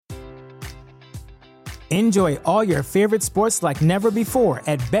Enjoy all your favorite sports like never before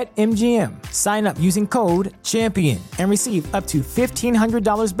at BetMGM. Sign up using code CHAMPION and receive up to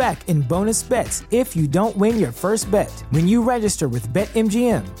 $1,500 back in bonus bets if you don't win your first bet. When you register with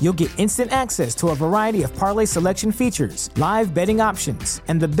BetMGM, you'll get instant access to a variety of parlay selection features, live betting options,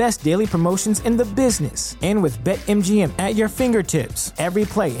 and the best daily promotions in the business. And with BetMGM at your fingertips, every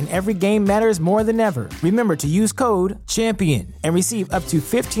play and every game matters more than ever. Remember to use code CHAMPION and receive up to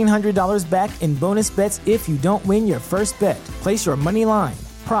 $1,500 back in bonus bets if you don't win your first bet. Place your money line,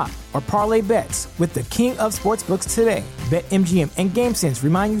 prop, or parlay bets with the king of sportsbooks today. BetMGM and GameSense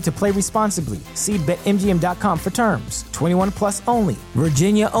remind you to play responsibly. See BetMGM.com for terms. 21 plus only.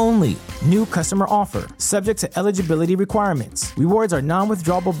 Virginia only. New customer offer. Subject to eligibility requirements. Rewards are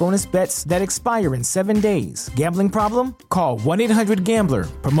non-withdrawable bonus bets that expire in 7 days. Gambling problem? Call 1-800-GAMBLER.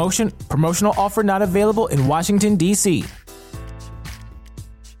 Promotional offer not available in Washington, D.C.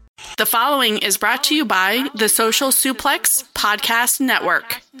 The following is brought to you by the Social Suplex Podcast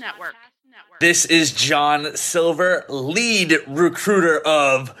Network. This is John Silver, lead recruiter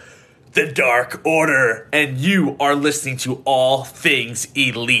of the Dark Order, and you are listening to All Things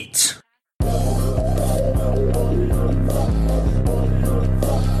Elite.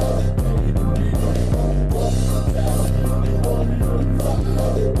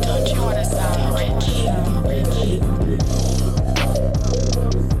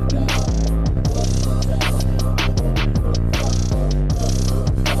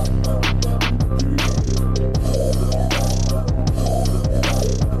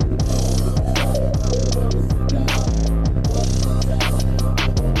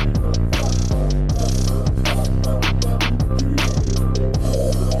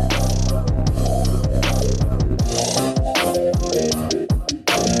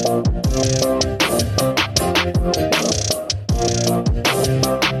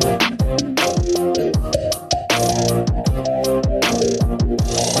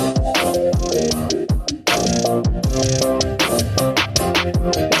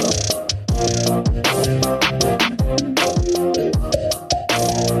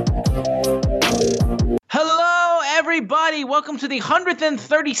 Welcome to the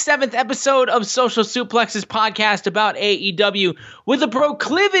 137th episode of Social Suplex's podcast about AEW with a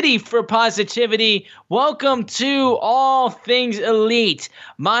proclivity for positivity. Welcome to All Things Elite.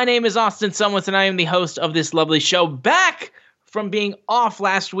 My name is Austin Sumwith, and I am the host of this lovely show, back from being off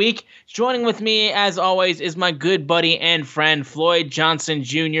last week. Joining with me, as always, is my good buddy and friend, Floyd Johnson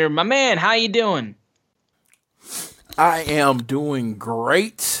Jr. My man, how you doing? I am doing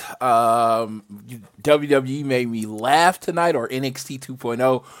great. WWE made me laugh tonight, or NXT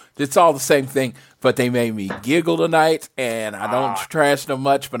 2.0. It's all the same thing, but they made me giggle tonight, and I don't trash them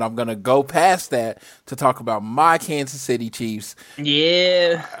much, but I'm going to go past that to talk about my Kansas City Chiefs.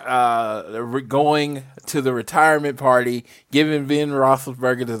 Yeah. Going to the retirement party, giving Ben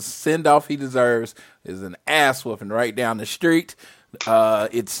Roethlisberger the send-off he deserves is an ass whooping right down the street.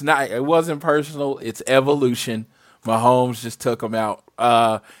 It wasn't personal. It's evolution. Mahomes just took him out.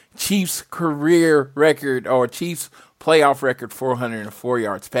 Chiefs career record, or Chiefs playoff record, 404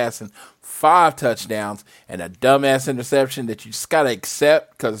 yards passing, 5 touchdowns, and a dumbass interception that you just got to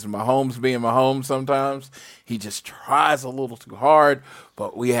accept because Mahomes being Mahomes sometimes. He just tries a little too hard,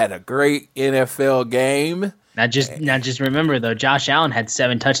 but we had a great NFL game. Now just remember, though, Josh Allen had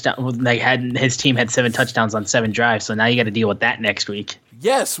 7 touchdowns. His team had 7 touchdowns on 7 drives, so now you got to deal with that next week.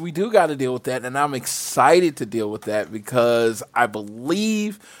 Yes, we do got to deal with that, and I'm excited to deal with that because I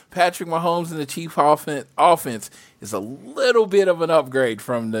believe Patrick Mahomes and the Chiefs offense is a little bit of an upgrade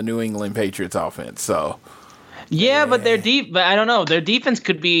from the New England Patriots offense. So, yeah, but but I don't know. Their defense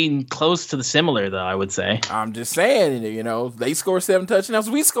could be close to the similar, though, I would say. I'm just saying, they score 7 touchdowns.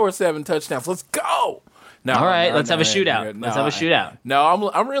 We score 7 touchdowns. Let's go. No, all right, let's have a shootout. Let's have a shootout.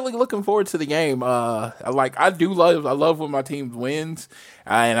 I'm really looking forward to the game. I love when my team wins,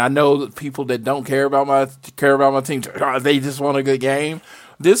 and I know that people that don't care about my team, they just want a good game.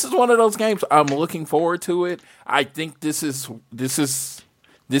 This is one of those games. I'm looking forward to it. I think this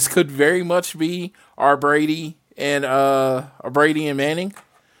could very much be our Brady and Manning,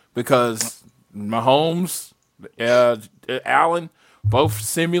 because Mahomes, Allen, both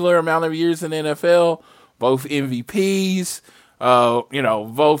similar amount of years in the NFL. Both MVPs,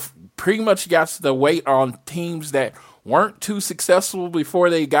 both pretty much got the weight on teams that weren't too successful before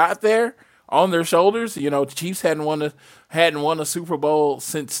they got there on their shoulders. The Chiefs hadn't won a Super Bowl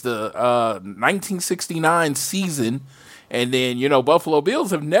since the 1969 season, and then Buffalo Bills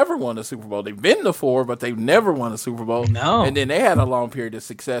have never won a Super Bowl. They've been to 4, but they've never won a Super Bowl. No, and then they had a long period of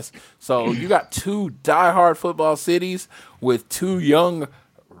success. So you got 2 diehard football cities with 2 young,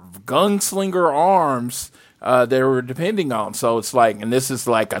 gunslinger arms they were depending on. So it's like, and this is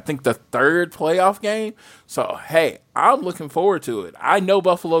like, I think the third playoff game. So, hey, I'm looking forward to it. I know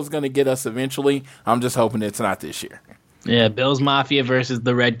Buffalo's going to get us eventually. I'm just hoping it's not this year. Yeah, Bills Mafia versus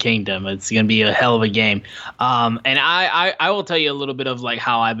the Red Kingdom. It's going to be a hell of a game. And I will tell you a little bit of like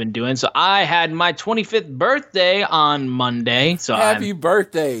how I've been doing. So I had my 25th birthday on Monday. So Happy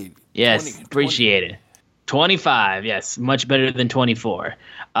birthday. Yes, appreciate it. 25, yes, much better than 24.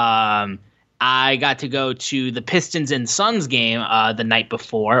 I got to go to the Pistons and Suns game the night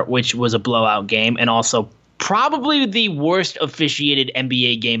before, which was a blowout game, and also probably the worst officiated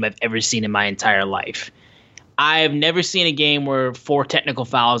NBA game I've ever seen in my entire life. I've never seen a game where 4 technical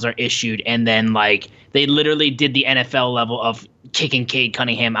fouls are issued, and then like they literally did the NFL level of kicking Cade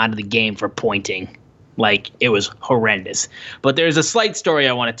Cunningham out of the game for pointing. Like, it was horrendous. But there's a slight story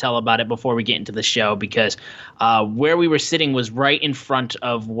I want to tell about it before we get into the show, because where we were sitting was right in front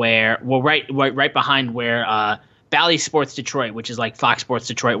of right behind where Bally Sports Detroit, which is like Fox Sports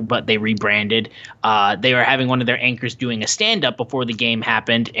Detroit, but they rebranded. They were having one of their anchors doing a stand-up before the game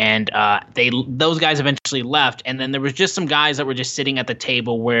happened, and those guys eventually left. And then there was just some guys that were just sitting at the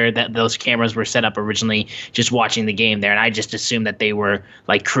table where those cameras were set up originally, just watching the game there. And I just assumed that they were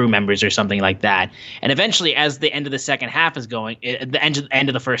like crew members or something like that. And eventually, as the end of the second half is going, the end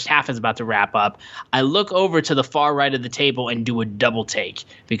of the first half is about to wrap up, I look over to the far right of the table and do a double take,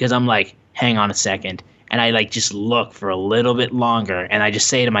 because I'm like, hang on a second. And I like just look for a little bit longer, and I just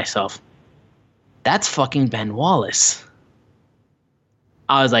say to myself, that's fucking Ben Wallace.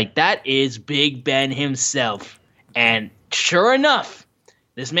 I was like, that is Big Ben himself. And sure enough,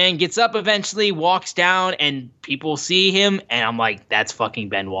 this man gets up eventually, walks down, and people see him, and I'm like, that's fucking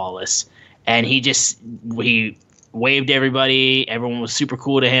Ben Wallace. And he waved everybody. Everyone was super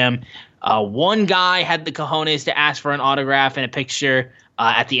cool to him. One guy had the cojones to ask for an autograph and a picture.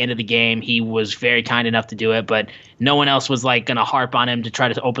 At the end of the game, he was very kind enough to do it, but no one else was like gonna harp on him to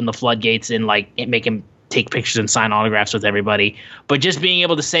try to open the floodgates and like make him take pictures and sign autographs with everybody. But just being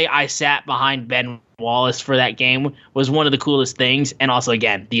able to say I sat behind Ben Wallace for that game was one of the coolest things. And also,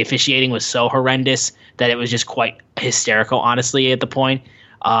 again, the officiating was so horrendous that it was just quite hysterical, honestly, at the point.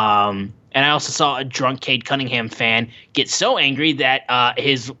 And I also saw a drunk Cade Cunningham fan get so angry that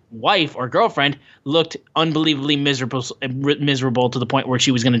his wife or girlfriend looked unbelievably miserable to the point where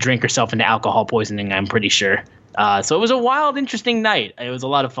she was going to drink herself into alcohol poisoning, I'm pretty sure. So it was a wild, interesting night. It was a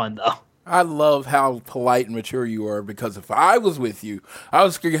lot of fun, though. I love how polite and mature you are, because if I was with you, I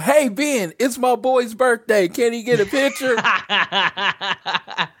was screaming, hey, Ben, it's my boy's birthday. Can he get a picture?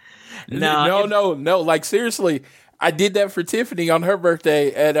 No. Like, seriously, I did that for Tiffany on her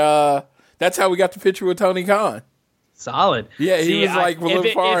birthday, and that's how we got the picture with Tony Khan. Solid. Yeah, he was like a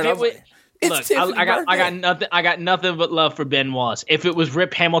little far, and I was like, it's Tiffany's birthday. I got nothing but love for Ben Wallace. If it was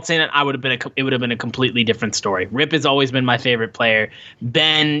Rip Hamilton, it would have been a completely different story. Rip has always been my favorite player.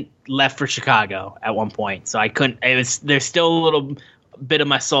 Ben left for Chicago at one point, so I couldn't. There's still a little bit of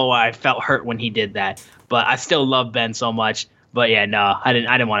my soul where I felt hurt when he did that, but I still love Ben so much. But yeah, no, I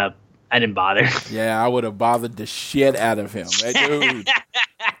didn't bother. Yeah, I would have bothered the shit out of him. Hey,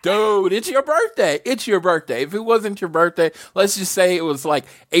 dude, it's your birthday. It's your birthday. If it wasn't your birthday, let's just say it was like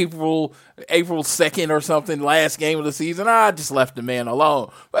April 2nd or something, last game of the season, I just left the man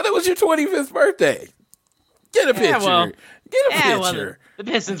alone. But it was your 25th birthday. Get a picture. Get a picture. Well, the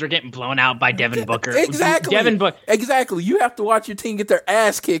Pistons were getting blown out by Devin Booker. Exactly. Exactly. You have to watch your team get their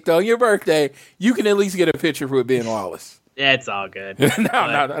ass kicked on your birthday. You can at least get a picture with Ben Wallace. It's all good. No.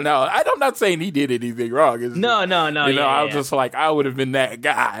 I'm not saying he did anything wrong. No. I was just like, I would have been that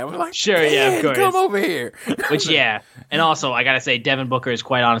guy. I'm like, sure, yeah, of course. Come over here. Which, yeah. And also, I got to say, Devin Booker is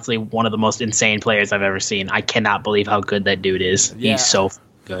quite honestly one of the most insane players I've ever seen. I cannot believe how good that dude is. Yeah. He's so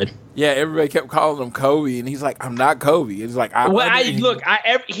good. Yeah, everybody kept calling him Kobe, and he's like, I'm not Kobe. It's like,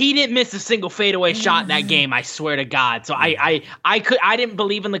 he didn't miss a single fadeaway shot in that game. I swear to God. So I didn't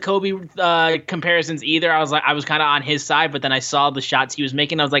believe in the Kobe comparisons either. I was kind of on his side, but then I saw the shots he was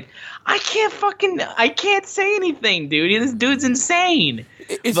making. I was like, I can't say anything, dude. This dude's insane.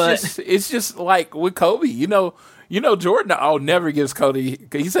 It's just like with Kobe, Jordan never gives Kobe.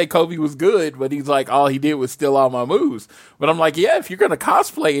 He say Kobe was good, but he's like, all he did was steal all my moves. But I'm like, yeah, if you're gonna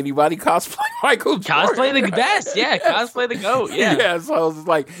cosplay anybody, cosplay Michael Jordan. Cosplay the best, yeah. Cosplay the GOAT, yeah. Yeah, so I was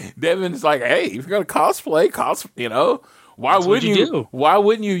like, Devin's like, hey, if you're gonna cosplay, why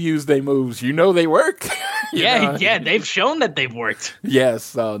wouldn't you use their moves? They work. Yeah, they've shown that they've worked. Yes,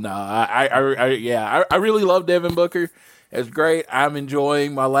 so no, I really love Devin Booker. It's great. I'm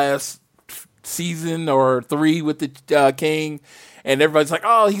enjoying my last season or 3 with the King, and everybody's like,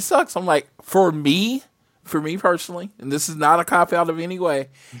 oh, he sucks. I'm like, for me, for me personally, and this is not a cop-out of any way,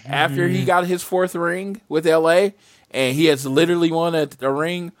 after he got his 4th ring with LA, and he has literally won a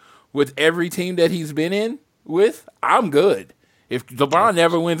ring with every team that he's been in with, I'm good. If LeBron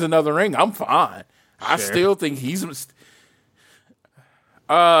never wins another ring, I'm fine. I still think he's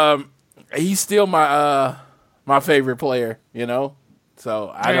still my favorite player, you know?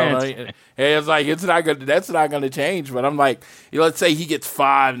 So I don't know. It's like that's not gonna change. But I'm like, let's say he gets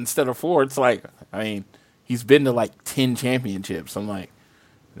 5 instead of 4. It's like, I mean, he's been to like 10 championships. I'm like,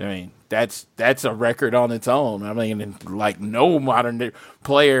 I mean, that's a record on its own. I mean, like no modern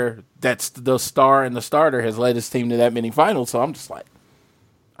player that's the star and the starter has led his team to that many finals. So I'm just like,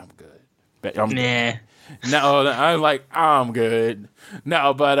 I'm good. No, I'm good.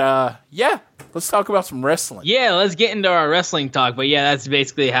 No, but yeah, let's talk about some wrestling. Yeah, let's get into our wrestling talk. But yeah, that's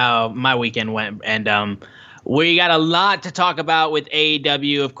basically how my weekend went. And we got a lot to talk about with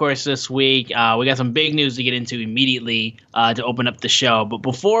AEW, of course, this week. We got some big news to get into immediately to open up the show. But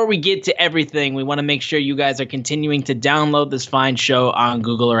before we get to everything, we want to make sure you guys are continuing to download this fine show on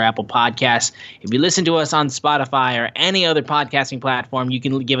Google or Apple Podcasts. If you listen to us on Spotify or any other podcasting platform, you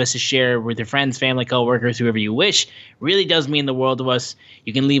can give us a share with your friends, family, coworkers, whoever you wish. It really does mean the world to us.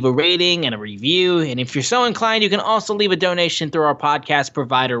 You can leave a rating and a review. And if you're so inclined, you can also leave a donation through our podcast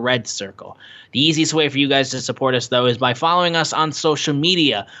provider, Red Circle. The easiest way for you guys to support us, though, is by following us on social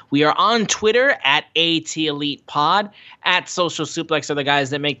media. We are on Twitter at ATElitePod, at Social Suplex are the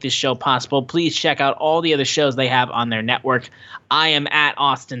guys that make this show possible. Please check out all the other shows they have on their network. I am at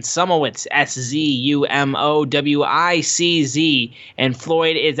Austin Szumowicz, SZUMOWICZ, and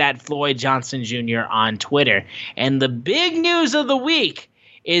Floyd is at Floyd Johnson Jr. on Twitter. And the big news of the week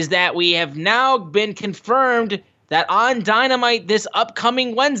is that we have now been confirmed that on Dynamite this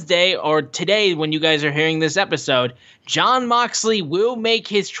upcoming Wednesday, or today when you guys are hearing this episode, Jon Moxley will make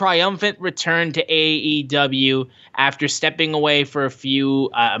his triumphant return to AEW after stepping away for for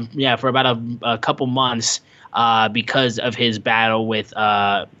about a couple months because of his battle with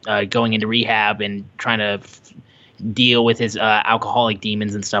going into rehab and trying to deal with his alcoholic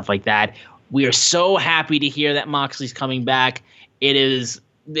demons and stuff like that. We are so happy to hear that Moxley's coming back.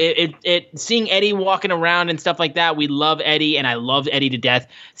 Seeing Eddie walking around and stuff like that, we love Eddie, and I love Eddie to death.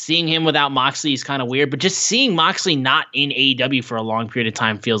 Seeing him without Moxley is kind of weird, but just seeing Moxley not in AEW for a long period of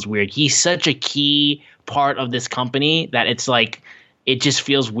time feels weird. He's such a key part of this company that it's like, it just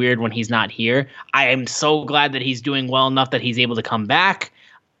feels weird when he's not here. I am so glad that he's doing well enough that he's able to come back.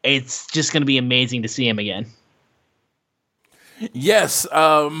 It's just going to be amazing to see him again. Yes.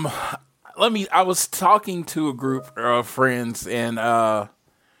 I was talking to a group of friends, and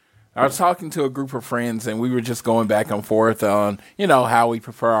we were just going back and forth on, how we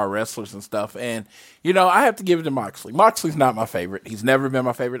prefer our wrestlers and stuff. And, I have to give it to Moxley. Moxley's not my favorite. He's never been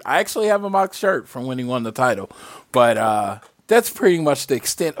my favorite. I actually have a Mox shirt from when he won the title. But that's pretty much the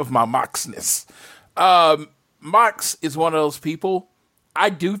extent of my Moxness. Mox is one of those people.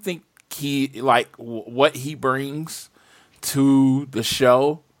 I do think what he brings to the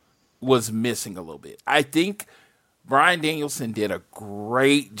show was missing a little bit. I think Bryan Danielson did a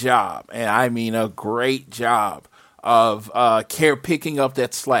great job, and I mean a great job of picking up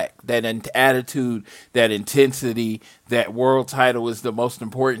that slack, that attitude, that intensity, that world title is the most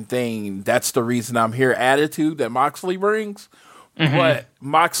important thing. That's the reason I'm here attitude that Moxley brings. Mm-hmm. But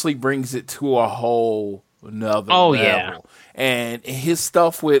Moxley brings it to a whole another level. Yeah. And his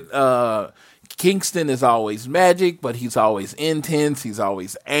stuff with Kingston is always magic, but he's always intense. He's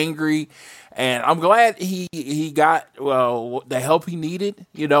always angry. And I'm glad he got the help he needed,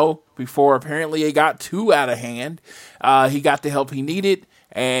 before apparently it got too out of hand. He got the help he needed,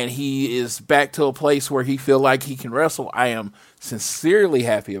 and he is back to a place where he feel like he can wrestle. I am sincerely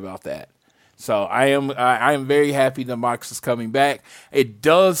happy about that. So I am very happy that Mox is coming back. It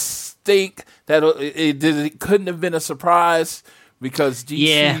does stink that it couldn't have been a surprise, because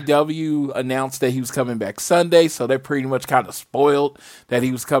GCW announced that he was coming back Sunday, so they pretty much kind of spoiled that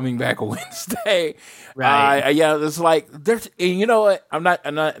he was coming back Wednesday. Right? It's like, and you know what? I'm not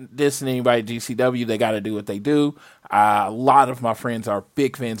dissing anybody at GCW. They got to do what they do. A lot of my friends are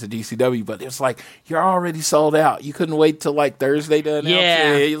big fans of GCW, but it's like, you're already sold out. You couldn't wait till like Thursday to announce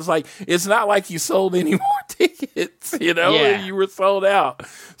it. It's like, it's not like you sold any more tickets, you were sold out.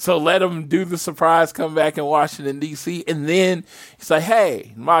 So let them do the surprise, come back in Washington, D.C., and then it's like,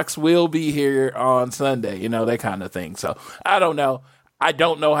 hey, Mox will be here on Sunday, that kind of thing. So I don't know. I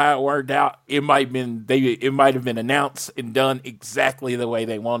don't know how it worked out. It might have been announced and done exactly the way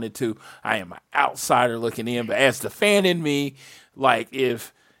they wanted to. I am an outsider looking in, but as the fan in me, like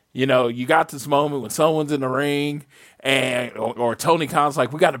if You know, you got this moment when someone's in the ring and or Tony Khan's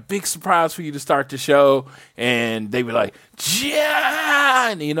like, we got a big surprise for you to start the show. And they be like,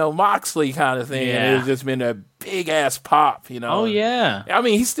 John, you know, Moxley kind of thing. And it's just been a big ass pop, you know. Oh, yeah. I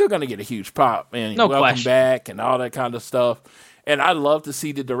mean, he's still going to get a huge pop. And no welcome question. back and all that kind of stuff. And I'd love to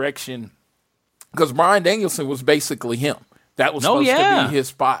see the direction because Bryan Danielson was basically him. That was supposed to be his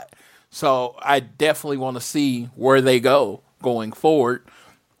spot. So I definitely want to see where they go going forward.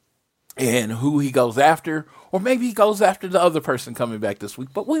 And who he goes after, or maybe he goes after the other person coming back this week.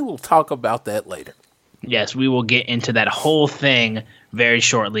 But we will talk about that later. Yes, we will get into that whole thing very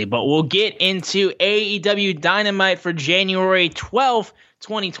shortly. But we'll get into AEW Dynamite for January 12th,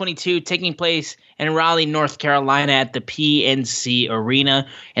 2022, taking place in Raleigh, North Carolina at the PNC Arena.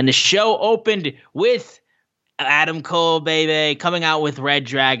 And the show opened with Adam Cole, baby, coming out with Red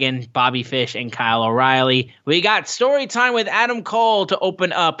Dragon, Bobby Fish, and Kyle O'Reilly. We got story time with Adam Cole to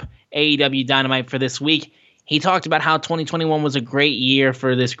open up AEW Dynamite for this week. He talked about how 2021 was a great year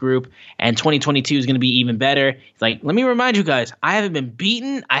for this group, and 2022 is going to be even better. He's like, let me remind you guys, I haven't been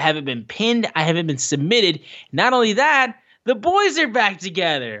beaten, I haven't been pinned, I haven't been submitted. Not only that, the boys are back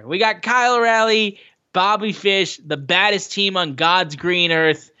together. We got Kyle O'Reilly, Bobby Fish, the baddest team on God's green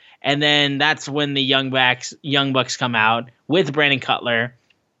earth, and then that's when the Young Bucks come out with Brandon Cutler,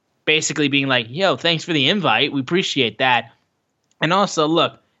 basically being like, yo, thanks for the invite, we appreciate that. And also,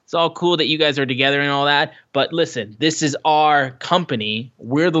 look, it's all cool that you guys are together and all that, but listen, this is our company.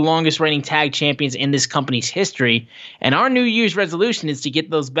 We're the longest reigning tag champions in this company's history, and our New Year's resolution is to get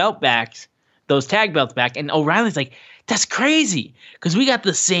those tag belts back. And O'Reilly's like, that's crazy, because we got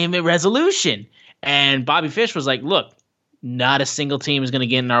the same resolution. And Bobby Fish was like, look, not a single team is going to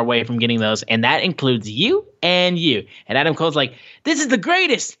get in our way from getting those, and that includes you and you. And Adam Cole's like, this is the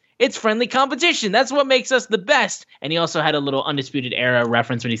greatest. It's friendly competition. That's what makes us the best. And he also had a little Undisputed Era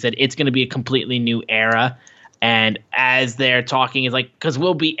reference when he said it's going to be a completely new era. And as they're talking, it's like, because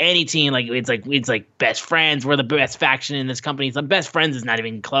we'll be any team. Like it's like best friends. We're the best faction in this company. So best friends is not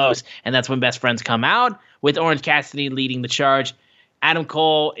even close. And that's when best friends come out with Orange Cassidy leading the charge. Adam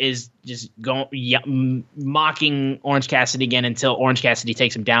Cole is just mocking Orange Cassidy again until Orange Cassidy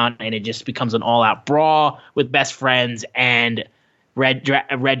takes him down, and it just becomes an all-out brawl with best friends and Red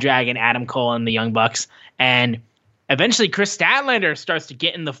Dragon, Adam Cole, and the Young Bucks. And eventually Chris Statlander starts to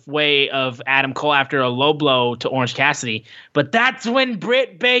get in the way of Adam Cole after a low blow to Orange Cassidy. But that's when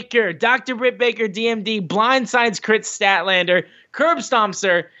Britt Baker, Dr. Britt Baker, DMD, blindsides Chris Statlander, curb stomps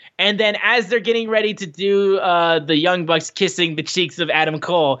her, and then as they're getting ready to do the Young Bucks kissing the cheeks of Adam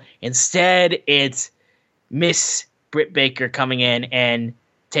Cole, instead it's Miss Britt Baker coming in and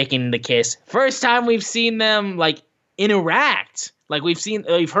taking the kiss. First time we've seen them like interact. Like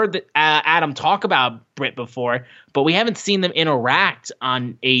we've heard that Adam talk about Britt before, but we haven't seen them interact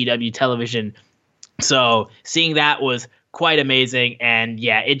on AEW television. So seeing that was quite amazing, and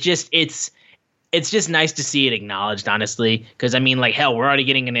yeah, it's just nice to see it acknowledged, honestly. Because I mean, like hell, we're already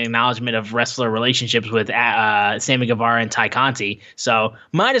getting an acknowledgement of wrestler relationships with Sammy Guevara and Ty Conti. So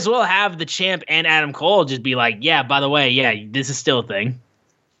might as well have the champ and Adam Cole just be like, yeah, by the way, yeah, this is still a thing.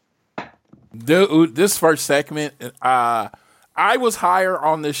 Dude, this first segment, I was higher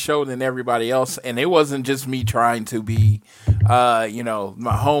on this show than everybody else, and it wasn't just me trying to be, my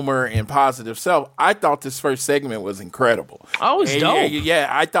Homer and positive self. I thought this first segment was incredible. Oh, it's dope. Yeah,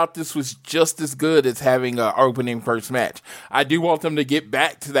 I thought this was just as good as having an opening first match. I do want them to get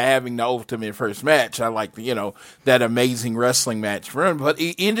back to having the ultimate first match. I like, that amazing wrestling match for him, but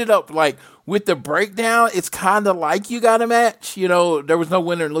it ended up like, with the breakdown, it's kind of like you got a match. There was no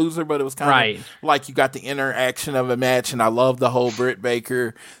winner and loser, but it was kind of like you got the interaction of a match, and I love the whole Britt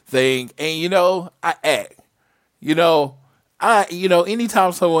Baker thing. And,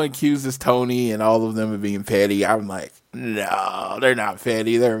 anytime someone accuses Tony and all of them of being petty, I'm like, no, they're not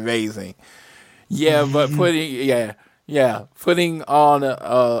petty. They're amazing. Yeah, but putting on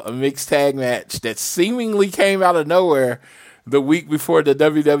a mixed tag match that seemingly came out of nowhere the week before the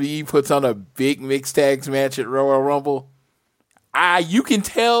WWE puts on a big mixed tags match at Royal Rumble, you can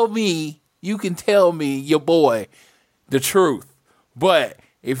tell me, your boy, the truth. But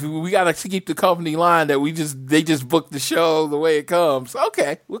if we gotta keep the company line that they just booked the show the way it comes,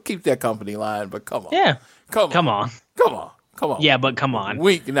 okay, we'll keep that company line. But come on, yeah, come on. Yeah, but come on,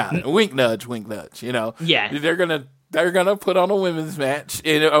 wink nudge. Yeah, they're gonna put on a women's match,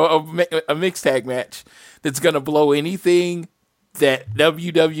 a mixed tag match that's gonna blow anything that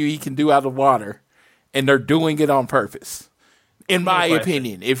WWE can do out of water, and they're doing it on purpose. In my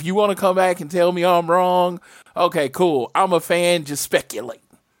opinion, if you want to come back and tell me I'm wrong, okay, cool. I'm a fan. Just speculate.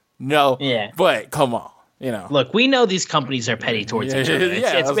 No, yeah. But come on, Look, we know these companies are petty towards each other.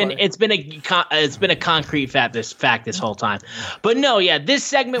 It's been a concrete fact this whole time. But no, yeah, this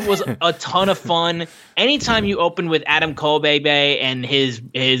segment was a ton of fun. Anytime you open with Adam Cole, baby, and his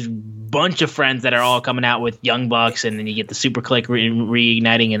bunch of friends that are all coming out with Young Bucks, and then you get the Super Click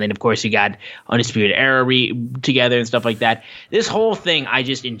reigniting, and then of course you got Undisputed Era together and stuff like that. This whole thing I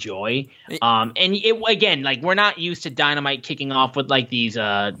just enjoy. And again, like, we're not used to Dynamite kicking off with like these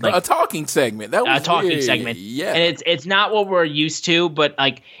a talking segment. That was a talking segment. Yeah, and it's not what we're used to, but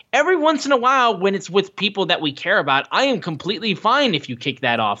like every once in a while when it's with people that we care about, I am completely fine if you kick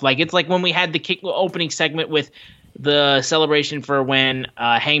that off. Like, it's like when we had the opening segment with the celebration for when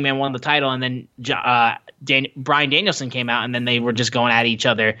Hangman won the title, and then Bryan Danielson came out, and then they were just going at each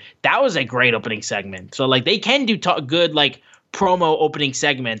other. That was a great opening segment. So like they can do good like promo opening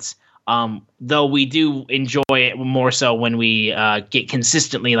segments. Though we do enjoy it more so when we get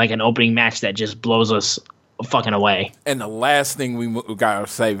consistently like an opening match that just blows us fucking away. And the last thing we gotta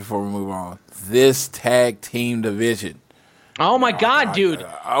say before we move on: this tag team division. Oh my god, dude!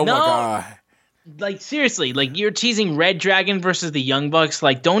 Oh my god! Like, seriously, like, you're teasing Red Dragon versus the Young Bucks.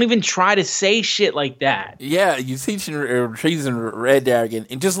 Like, don't even try to say shit like that. Yeah, you're teasing Red Dragon,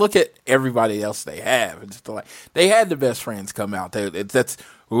 and just look at everybody else they have. It's like they had the best friends come out. That's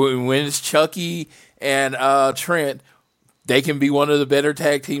when it's Chucky and Trent. They can be one of the better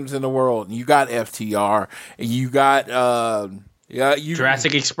tag teams in the world. You got FTR, and you got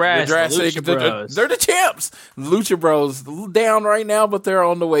Jurassic Express, the Lucha Bros. They're the champs. Lucha Bros down right now, but they're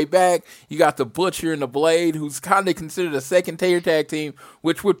on the way back. You got the Butcher and the Blade, who's kind of considered a second tier tag team,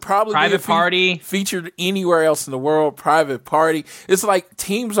 which would probably Private Party featured anywhere else in the world. Private Party. It's like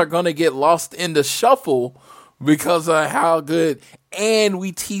teams are going to get lost in the shuffle because of how good. And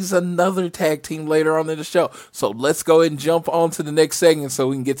we tease another tag team later on in the show. So let's go ahead and jump on to the next segment so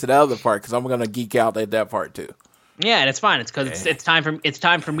we can get to the other part, because I'm going to geek out at that part too. Yeah, and it's fine. It's because it's time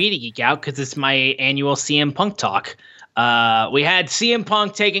for me to geek out, because it's my annual CM Punk talk. We had CM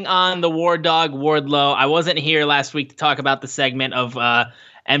Punk taking on the War Dog Wardlow. I wasn't here last week to talk about the segment of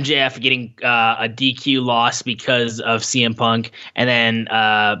MJF getting a DQ loss because of CM Punk, and then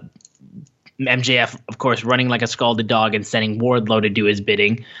MJF, of course, running like a scalded dog and sending Wardlow to do his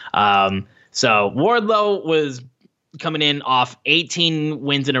bidding. So Wardlow was coming in off 18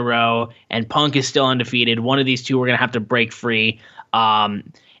 wins in a row, and Punk is still undefeated. One of these two we're going to have to break free.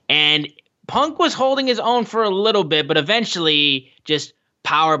 And Punk was holding his own for a little bit, but eventually just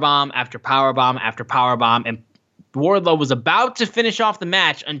powerbomb after powerbomb after powerbomb, and Wardlow was about to finish off the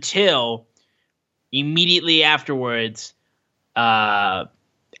match until immediately afterwards,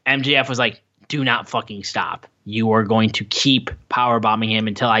 MJF was like, do not fucking stop. You are going to keep powerbombing him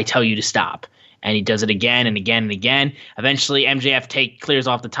until I tell you to stop. And he does it again and again and again. Eventually, MJF clears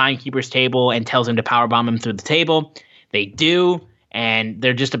off the timekeeper's table and tells him to powerbomb him through the table. They do, and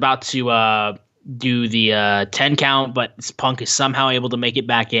they're just about to do the 10 count, but Punk is somehow able to make it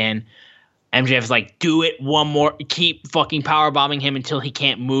back in. MJF's like, do it one more. Keep fucking powerbombing him until he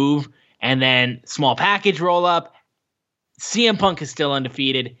can't move. And then small package roll up. CM Punk is still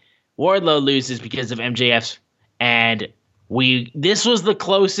undefeated. Wardlow loses because of MJF's, and this was the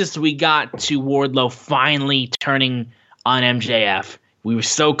closest we got to Wardlow finally turning on MJF. We were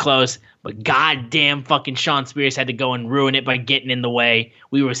so close, but goddamn fucking Shawn Spears had to go and ruin it by getting in the way.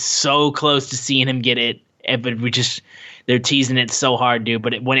 We were so close to seeing him get it, but they're teasing it so hard, dude.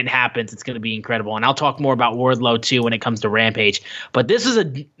 But when it happens, it's going to be incredible. And I'll talk more about Wardlow too when it comes to Rampage. But this is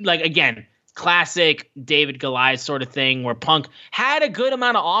again, classic David Goliath sort of thing where Punk had a good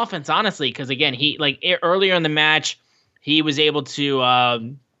amount of offense, honestly, because again, he earlier in the match, he was able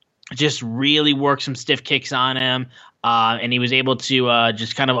to just really work some stiff kicks on him, and he was able to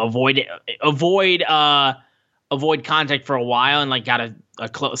just kind of avoid contact for a while, and like got a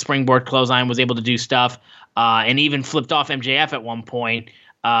springboard clothesline, was able to do stuff, and even flipped off MJF at one point.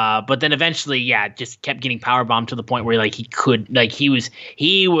 But then eventually, just kept getting powerbombed to the point where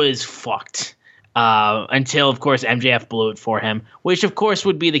he was fucked. Until of course MJF blew it for him, which of course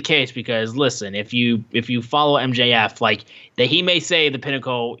would be the case because listen, if you follow MJF, like he may say the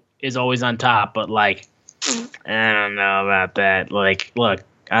Pinnacle is always on top, but like I don't know about that. Like, look,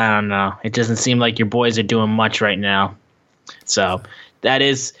 I don't know. It doesn't seem like your boys are doing much right now. So that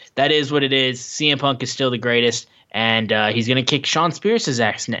is what it is. CM Punk is still the greatest. And he's going to kick Shawn Spears'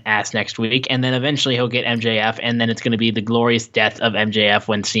 ass next week, and then eventually he'll get MJF, and then it's going to be the glorious death of MJF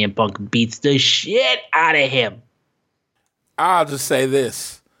when CM Punk beats the shit out of him. I'll just say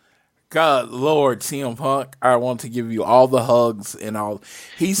this. God, Lord, CM Punk, I want to give you all the hugs and all.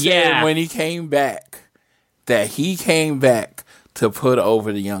 He said when he came back that he came back to put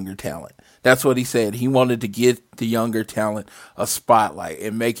over the younger talent. That's what he said. He wanted to get the younger talent a spotlight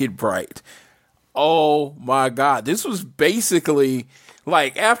and make it bright. Oh my God. This was basically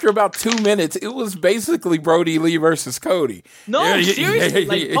like after about 2 minutes, it was basically Brody Lee versus Cody. No, seriously.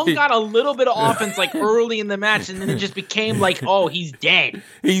 Like Punk got a little bit of offense like early in the match, and then it just became like, oh, he's dead.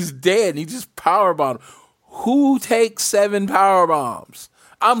 He's dead. He just powerbombed. Who takes 7 power bombs?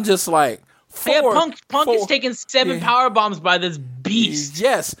 I'm just like, 4. Yeah, Punk is taking 7 power bombs by this beast.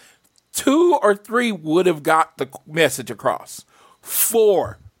 Yes. 2 or 3 would have got the message across.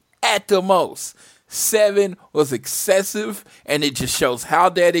 4 at the most. 7 was excessive, and it just shows how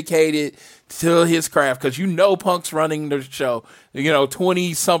dedicated to his craft, because Punk's running the show,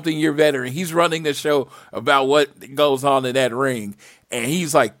 20-something year veteran. He's running the show about what goes on in that ring, and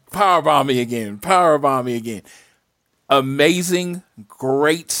he's like, powerbomb me again. Amazing,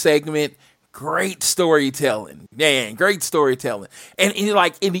 great segment, great storytelling. Man, great storytelling. And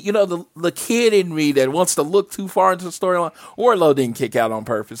the kid in me that wants to look too far into the storyline, Wardlow didn't kick out on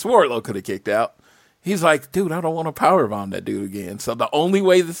purpose. Wardlow could have kicked out. He's like, dude, I don't want to powerbomb that dude again. So the only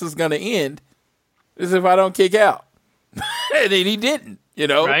way this is going to end is if I don't kick out. And then he didn't,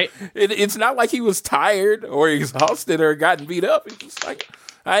 Right. It's not like he was tired or exhausted or gotten beat up. He's just like,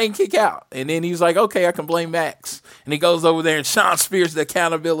 I didn't kick out. And then he's like, okay, I can blame Max. And he goes over there, and Shawn Spears, the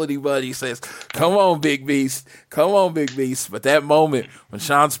accountability buddy, says, come on, Big Beast. But that moment when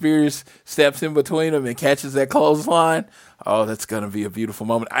Shawn Spears steps in between them and catches that clothesline, oh, that's going to be a beautiful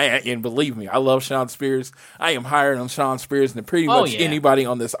moment. And believe me, I love Shawn Spears. I am higher on Shawn Spears than pretty much anybody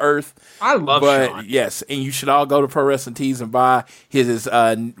on this earth. I love Shawn. Yes, and you should all go to Pro Wrestling Tees and buy his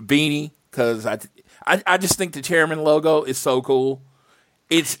beanie, because I just think the chairman logo is so cool.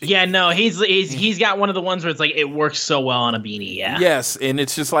 He's got one of the ones where it's like it works so well on a beanie. Yeah. Yes, and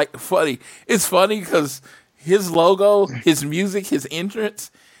it's just like funny. It's funny because his logo, his music, his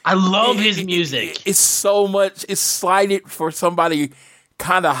entrance. I love his music. It's so much. It's slighted for somebody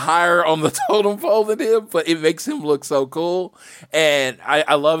kind of higher on the totem pole than him, but it makes him look so cool, and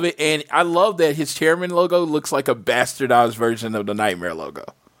I love it. And I love that his chairman logo looks like a bastardized version of the Nightmare logo.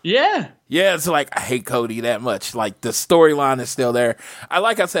 Yeah. Yeah, it's like, I hate Cody that much. Like, the storyline is still there.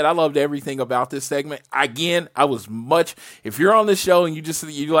 Like I said, I loved everything about this segment. Again, if you're on this show and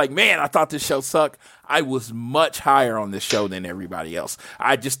you're like, man, I thought this show sucked, I was much higher on this show than everybody else.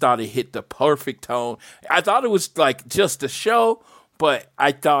 I just thought it hit the perfect tone. I thought it was like just a show, but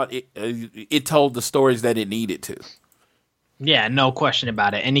I thought it told the stories that it needed to. Yeah, no question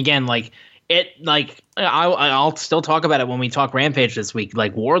about it. And again, I'll still talk about it when we talk Rampage this week.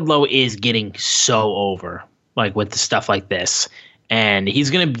 Like, Wardlow is getting so over, like, with the stuff like this, and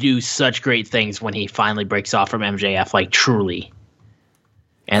he's gonna do such great things when he finally breaks off from MJF, like, truly.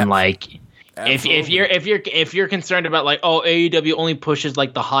 And if you're concerned about like, oh, AEW only pushes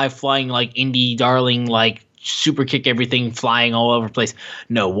like the high flying like indie darling like super kick everything flying all over the place,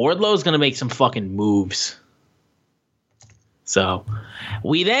 no, Wardlow's gonna make some fucking moves. So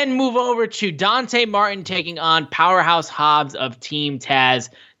we then move over to Dante Martin taking on Powerhouse Hobbs of Team Taz.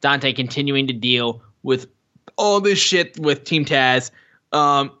 Dante continuing to deal with all this shit with Team Taz.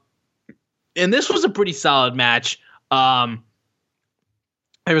 And this was a pretty solid match. There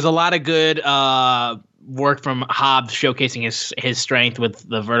was a lot of good work from Hobbs showcasing his strength with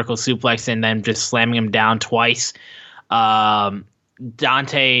the vertical suplex and then just slamming him down twice.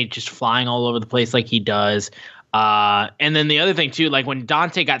 Dante just flying all over the place like he does. And then the other thing too, like when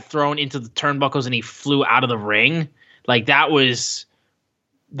Dante got thrown into the turnbuckles and he flew out of the ring, like that was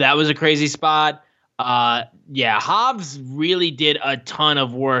a crazy spot. Hobbs really did a ton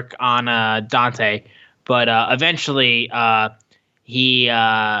of work on Dante, but eventually he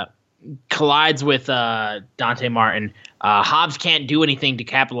collides with Dante Martin. Hobbs can't do anything to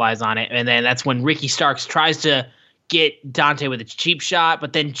capitalize on it, and then that's when Ricky Starks tries to get Dante with a cheap shot,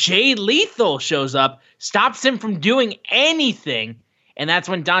 but then Jay Lethal shows up, stops him from doing anything, and that's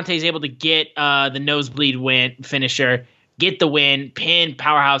when Dante's able to get the nosebleed finisher, get the win, pin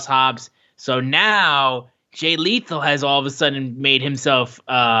Powerhouse Hobbs. So now Jay Lethal has all of a sudden made himself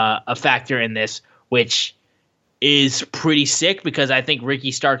a factor in this, which is pretty sick because I think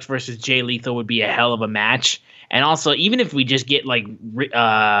Ricky Starks versus Jay Lethal would be a hell of a match. And also, even if we just get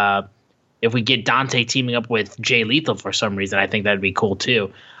if we get Dante teaming up with Jay Lethal for some reason, I think that'd be cool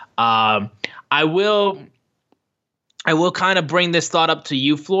too. I will kind of bring this thought up to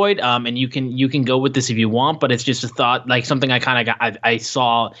you, Floyd, and you can go with this if you want, but it's just a thought, like something I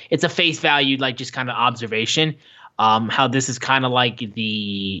saw. It's a face value, like just kind of observation. How this is kind of like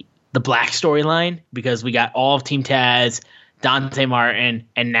the Black storyline, because we got all of Team Taz, Dante Martin,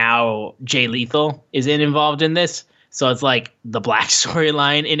 and now Jay Lethal is involved in this. So it's like the Black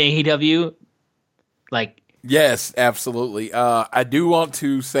storyline in AEW. Like, yes, absolutely. I do want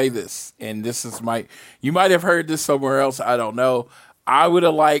to say this, and this is you might have heard this somewhere else. I don't know. I would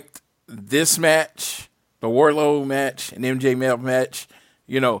have liked this match, the Wardlow match and MJ match.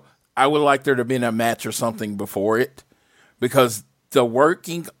 I would like there to have been a match or something before it, because the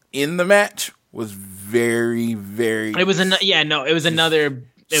working in the match was very, very. It was another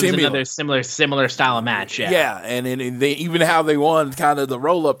similar style of match. Yeah, and even how they won, kind of the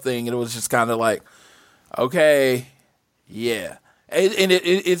roll up thing, and it was just kind of like, okay, yeah. And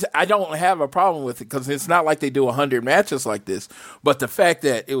it's I don't have a problem with it, because it's not like they do 100 matches like this. But the fact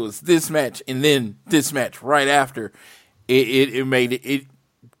that it was this match and then this match right after, it made it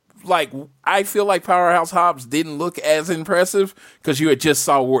like, I feel like Powerhouse Hobbs didn't look as impressive because you had just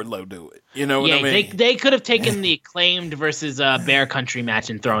saw Wardlow do it. You know what I mean? They could have taken the Acclaimed versus Bear Country match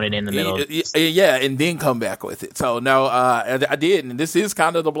and thrown it in the middle. Yeah, and then come back with it. So, no, I did. And this is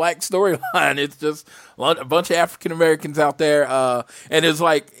kind of the Black storyline. It's just a bunch of African Americans out there. And it's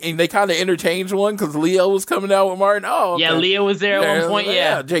like, and they kind of interchanged one because Leo was coming out with Martin. Oh, okay. Yeah, Leo was there at one point.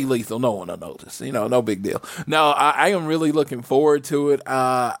 Yeah. Jay Lethal, no one will notice. No big deal. No, I am really looking forward to it.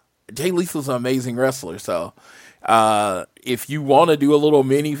 Jay Lethal's an amazing wrestler, so if you want to do a little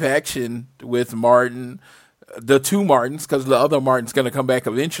mini faction with Martin, the two Martins, because the other Martin's going to come back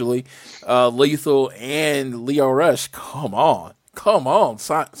eventually, Lethal and Leo Rush, come on,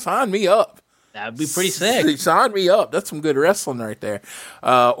 sign me up. That'd be pretty sick. Sign me up. That's some good wrestling right there.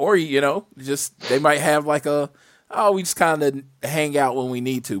 Or just they might have like we just kind of hang out when we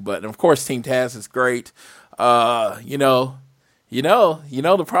need to. But of course, Team Taz is great. The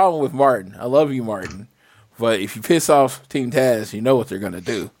problem with Martin. I love you, Martin. But if you piss off Team Taz, you know what they're going to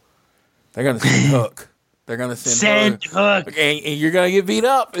do. They're going to send Hook. They're going to send Hook. And you're going to get beat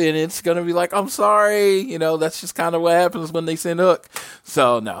up. And it's going to be like, I'm sorry. That's just kind of what happens when they send Hook.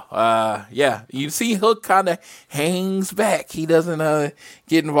 So, no. You see Hook kind of hangs back. He doesn't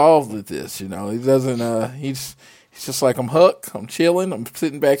get involved with this. He doesn't. He's just like, I'm Hook. I'm chilling. I'm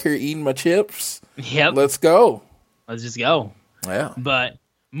sitting back here eating my chips. Yep. Let's go. Let's just go. Yeah. But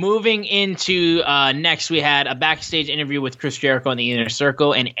moving into next, we had a backstage interview with Chris Jericho in the Inner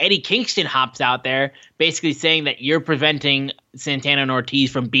Circle, and Eddie Kingston hops out there basically saying that you're preventing Santana and Ortiz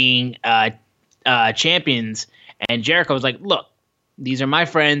from being champions. And Jericho was like, look, these are my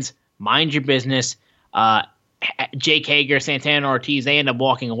friends. Mind your business. Jake Hager, Santana, and Ortiz, they end up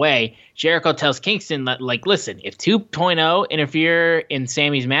walking away. Jericho tells Kingston that, like, listen, if 2.0 interfere in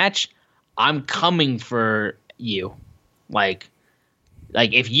Sammy's match, I'm coming for you. Like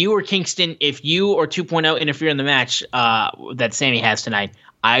if you or Kingston, if you or 2.0 interfere in the match that Sammy has tonight,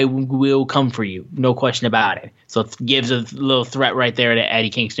 I will come for you. No question about it. So it gives a little threat right there to Eddie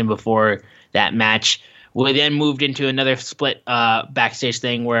Kingston before that match. We then moved into another split backstage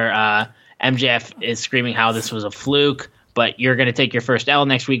thing where MJF is screaming how this was a fluke, but you're going to take your first L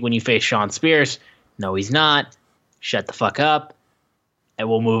next week when you face Shawn Spears. No, he's not. Shut the fuck up. And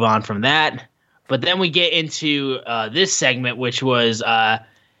we'll move on from that. But then we get into this segment, which was the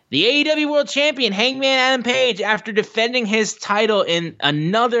AEW World Champion, Hangman Adam Page, after defending his title in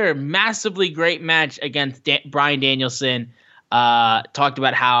another massively great match against Bryan Danielson, talked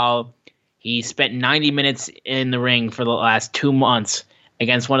about how he spent 90 minutes in the ring for the last 2 months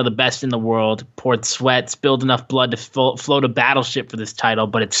against one of the best in the world, poured sweat, spilled enough blood to float a battleship for this title,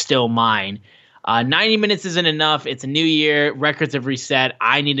 but it's still mine. 90 minutes isn't enough. It's a new year. Records have reset.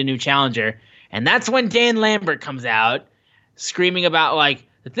 I need a new challenger. And that's when Dan Lambert comes out screaming about, like,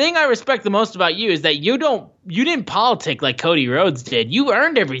 the thing I respect the most about you is that you didn't politic like Cody Rhodes did. You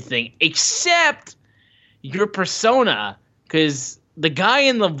earned everything except your persona, because the guy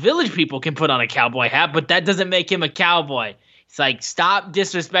in the Village People can put on a cowboy hat, but that doesn't make him a cowboy. It's like, stop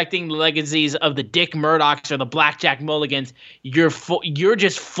disrespecting the legacies of the Dick Murdochs or the Blackjack Mulligans. You're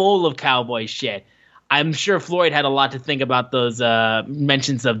just full of cowboy shit. I'm sure Floyd had a lot to think about those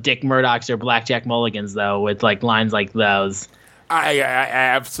mentions of Dick Murdochs or Blackjack Mulligans, though, with like lines like those. I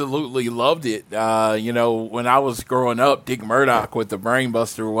absolutely loved it. When I was growing up, Dick Murdoch with the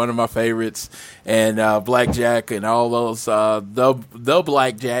Brainbuster were one of my favorites, and Blackjack and all those the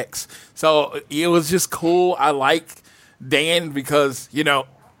Blackjacks. So it was just cool. I like Dan because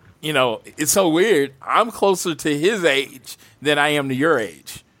it's so weird. I'm closer to his age than I am to your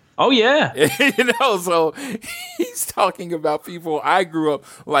age. Oh, yeah. So he's talking about people I grew up,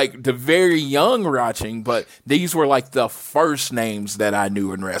 like, the very young watching, but these were, like, the first names that I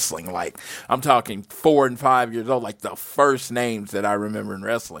knew in wrestling. Like, I'm talking 4 and 5 years old, like, the first names that I remember in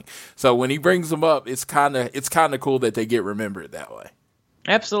wrestling. So when he brings them up, it's kind of cool that they get remembered that way.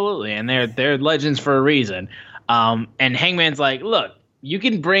 Absolutely, and they're legends for a reason. And Hangman's like, look, you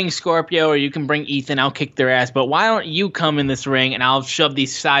can bring Scorpio or you can bring Ethan. I'll kick their ass. But why don't you come in this ring and I'll shove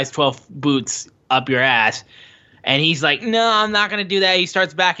these size 12 boots up your ass? And he's like, no, I'm not going to do that. He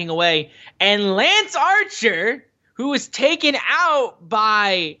starts backing away. And Lance Archer, who was taken out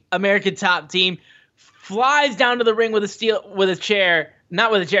by American Top Team, flies down to the ring with a chair.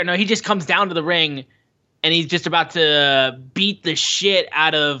 Not with a chair. No, he just comes down to the ring and he's just about to beat the shit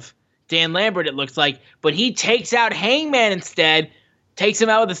out of Dan Lambert, it looks like. But he takes out Hangman instead, takes him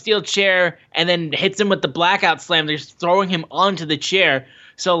out with a steel chair, and then hits him with the blackout slam. They're just throwing him onto the chair.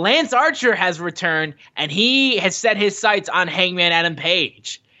 So Lance Archer has returned, and he has set his sights on Hangman Adam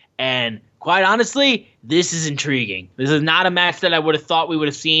Page. And quite honestly, this is intriguing. This is not a match that I would have thought we would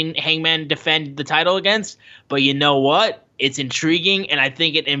have seen Hangman defend the title against. But you know what? It's intriguing, and I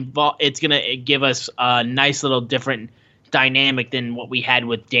think it's going to give us a nice little different dynamic than what we had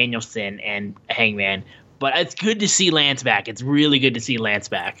with Danielson and Hangman. But it's good to see Lance back. It's really good to see Lance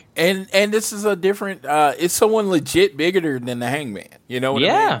back. And this is a different it's someone legit bigger than the Hangman. You know what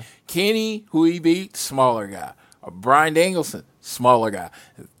I mean? Kenny, who he beat, smaller guy. Bryan Danielson, smaller guy.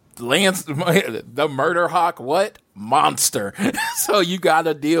 Lance, the Murder Hawk, what? Monster. So you got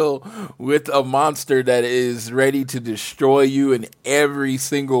to deal with a monster that is ready to destroy you in every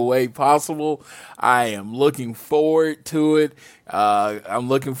single way possible. I am looking forward to it. I'm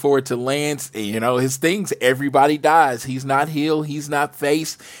looking forward to Lance. You know, his things, everybody dies. He's not heel. He's not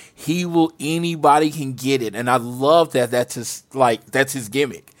face. Anybody can get it. And I love that. That's his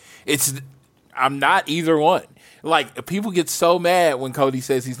gimmick. I'm not either one. Like, people get so mad when Cody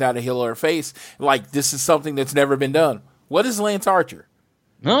says he's not a heel or a face. Like, this is something that's never been done. What is Lance Archer?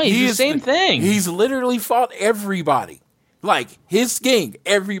 No, he's the same thing. He's literally fought everybody. Like, his king,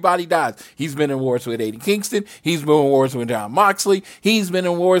 everybody dies. He's been in wars with Eddie Kingston. He's been in wars with Jon Moxley. He's been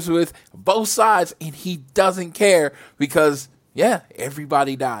in wars with both sides, and he doesn't care because, yeah,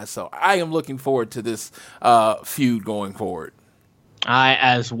 everybody dies. So I am looking forward to this feud going forward. I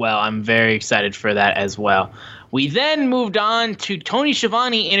as well. I'm very excited for that as well. We then moved on to Tony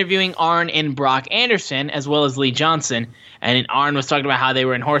Schiavone interviewing Arn and Brock Anderson, as well as Lee Johnson. And Arn was talking about how they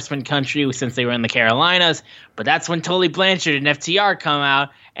were in Horseman country since they were in the Carolinas. But that's when Tully Blanchard and FTR come out,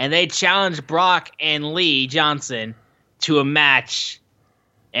 and they challenge Brock and Lee Johnson to a match,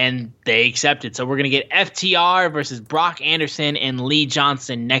 and they accepted. So we're going to get FTR versus Brock Anderson and Lee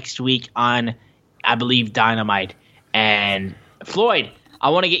Johnson next week on, I believe, Dynamite. And Floyd, I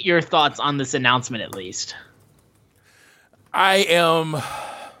want to get your thoughts on this announcement at least. I am,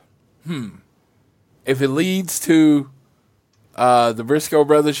 if it leads to the Briscoe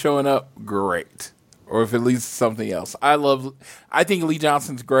brothers showing up, great. Or if it leads to something else. I think Lee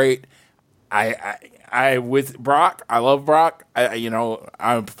Johnson's great. I with Brock, I love Brock.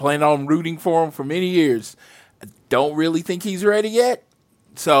 I'm planning on rooting for him for many years. I don't really think he's ready yet.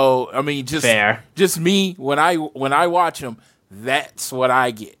 So, I mean, just me, when I watch him, that's what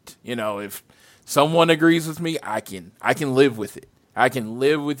I get. You know, if someone agrees with me, I can live with it. I can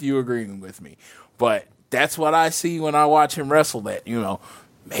live with you agreeing with me. But that's what I see when I watch him wrestle. That, you know,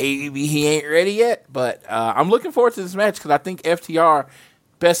 maybe he ain't ready yet. But I'm looking forward to this match because I think FTR,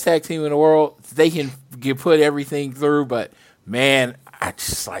 best tag team in the world, they can put everything through. But, man, I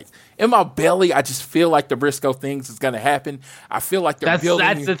just in my belly, I just feel like the Briscoe things is going to happen. I feel like building.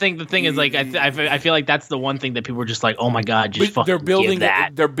 That's the thing. The thing is, like, I feel like that's the one thing that people are just like, oh my god, just fucking give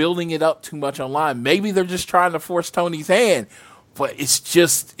that. They're building it up too much online. Maybe they're just trying to force Tony's hand, but it's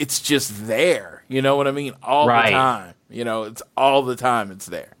just there. You know what I mean? All the time. You know, it's all the time. It's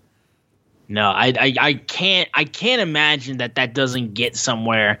there. No, I can't imagine that doesn't get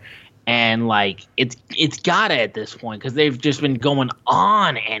somewhere. And, like, it's gotta at this point because they've just been going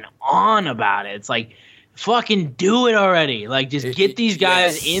on and on about it. It's like, fucking do it already. Like, just get these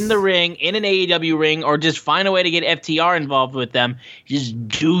guys in the ring, in an AEW ring, or just find a way to get FTR involved with them. Just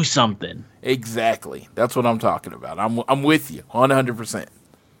do something. Exactly. That's what I'm talking about. I'm with you 100%.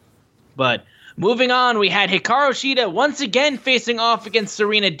 But moving on, we had Hikaru Shida once again facing off against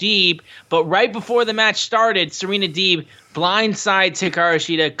Serena Deeb. But right before the match started, Serena Deeb blindsides Hikaru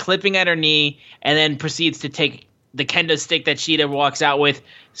Shida, clipping at her knee, and then proceeds to take the kendo stick that Shida walks out with,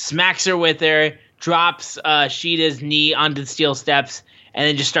 smacks her with her, drops Shida's knee onto the steel steps, and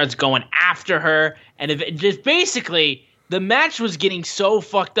then just starts going after her. And just basically, the match was getting so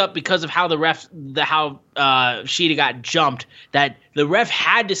fucked up because of how Shida got jumped that the ref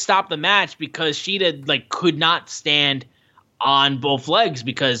had to stop the match because Shida could not stand on both legs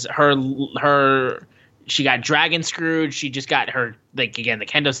because she got dragon screwed. She just got her, the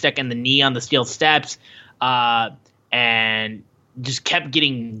kendo stick and the knee on the steel steps. And just kept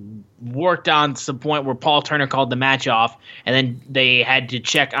getting worked on to the point where Paul Turner called the match off, and then they had to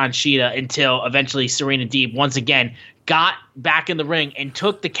check on Shida until eventually Serena Deeb once again got back in the ring and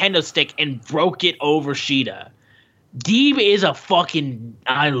took the kendo stick and broke it over Shida. Deeb is a fucking...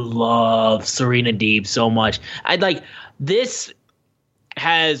 I love Serena Deeb so much. This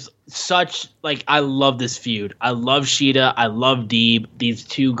has such... I love this feud. I love Shida. I love Deeb. These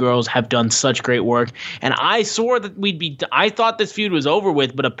two girls have done such great work. And I swore that I thought this feud was over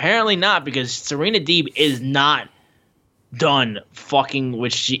with, but apparently not, because Serena Deeb is not done fucking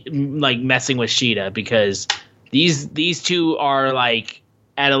with messing with Shida, because these two are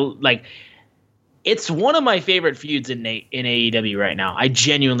it's one of my favorite feuds in AEW right now. I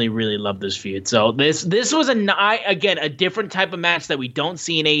genuinely really love this feud. So this was a different type of match that we don't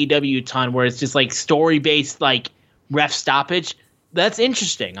see in AEW a ton, where it's just story based, ref stoppage. That's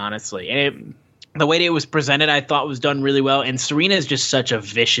interesting, honestly. And the way that it was presented, I thought was done really well. And Serena is just such a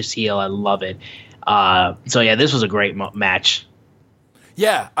vicious heel. I love it. So yeah, this was a great match.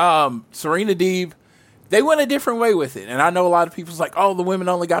 Yeah, Serena Deeb. They went a different way with it. And I know a lot of people's like, oh, the women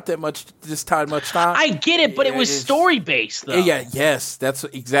only got much time. I get it, but it was story-based, though. Yeah, yes. That's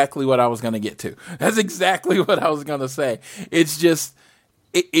exactly what I was going to get to. That's exactly what I was going to say. It's just,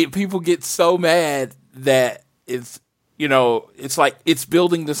 people get so mad that it's it's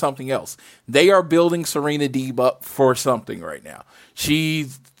building to something else. They are building Serena Deeb up for something right now.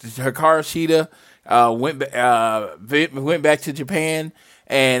 Hikaru Shida went back to Japan.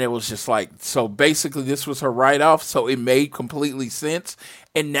 And it was just so basically this was her write-off, so it made completely sense.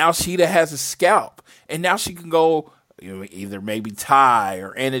 And now Shida has a scalp. And now she can go either maybe Ty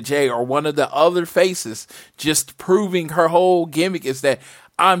or Anna Jay or one of the other faces, just proving her whole gimmick is that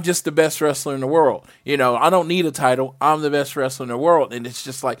I'm just the best wrestler in the world. I don't need a title. I'm the best wrestler in the world. And it's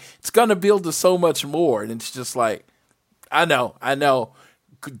just it's going to build to so much more. And it's just I know.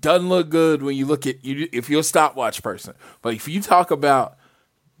 Doesn't look good when you look at if you're a stopwatch person. But if you talk about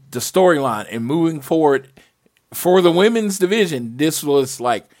the storyline and moving forward for the women's division, this was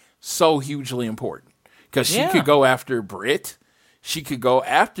so hugely important, because she could go after Britt, she could go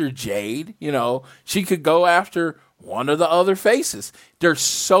after Jade, she could go after one of the other faces. There's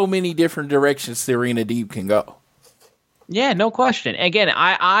so many different directions Serena Deeb can go. Yeah, no question. Again,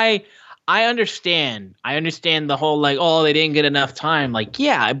 I understand. I understand the whole they didn't get enough time.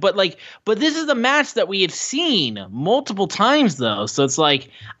 But this is a match that we have seen multiple times though. So it's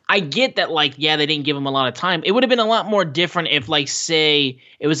I get that they didn't give him a lot of time. It would have been a lot more different if say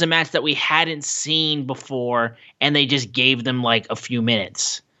it was a match that we hadn't seen before and they just gave them a few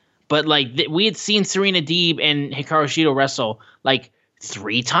minutes. But we had seen Serena Deeb and Hikaru Shida wrestle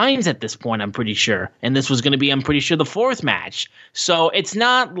 3 times at this point, I'm pretty sure. And this was going to be, I'm pretty sure, the 4th match. So it's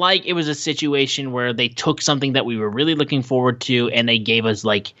not like it was a situation where they took something that we were really looking forward to and they gave us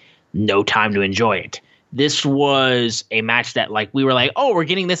no time to enjoy it. This was a match that we were oh, we're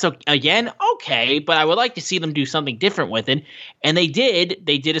getting this again? Okay, but I would like to see them do something different with it. And they did.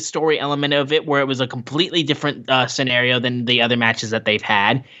 They did a story element of it where it was a completely different scenario than the other matches that they've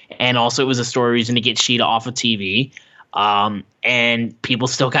had. And also it was a story reason to get Shida off of TV. And people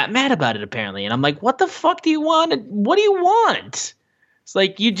still got mad about it apparently. And I'm what the fuck do you want? What do you want? It's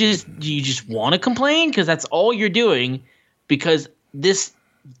you just want to complain because that's all you're doing, because this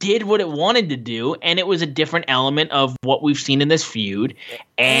did what it wanted to do, and it was a different element of what we've seen in this feud.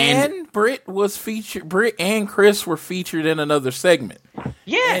 And Britt was featured. Britt and Chris were featured in another segment.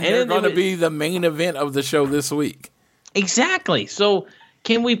 Yeah, and they're going to be the main event of the show this week. Exactly. So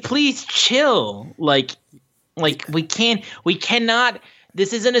can we please chill? We cannot.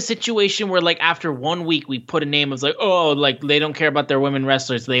 This isn't a situation where after 1 week we put a name of they don't care about their women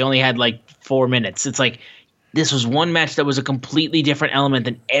wrestlers. They only had 4 minutes. It's this was one match that was a completely different element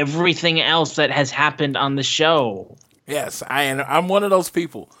than everything else that has happened on the show. Yes, I'm one of those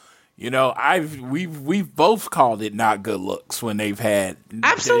people. We've both called it not good looks when they've done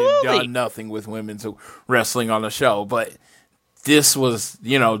nothing with women's wrestling on the show, but this was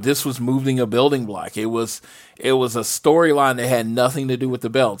moving a building block. It was a storyline that had nothing to do with the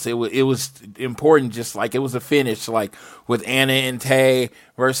belts. It was important, just it was a finish, with Anna and Tay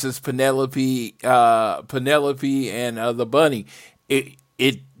versus Penelope and the Bunny.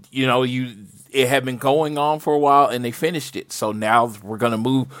 It had been going on for a while, and they finished it. So now we're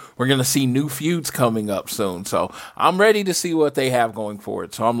gonna see new feuds coming up soon. So I'm ready to see what they have going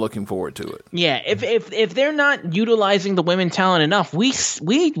forward. So I'm looking forward to it. Yeah, if they're not utilizing the women talent enough,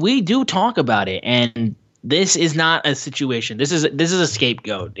 we do talk about it, and this is not a situation. This is a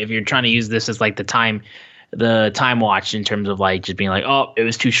scapegoat. If you're trying to use this as the time watch in terms of just being oh, it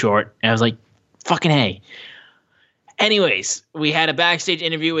was too short, and I was fucking hey. Anyways, we had a backstage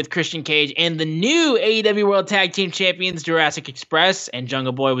interview with Christian Cage and the new AEW World Tag Team Champions, Jurassic Express, and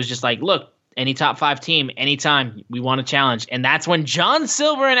Jungle Boy was just like, look, any top 5 team, anytime, we want a challenge. And that's when John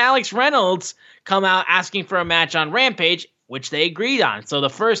Silver and Alex Reynolds come out asking for a match on Rampage, which they agreed on. So the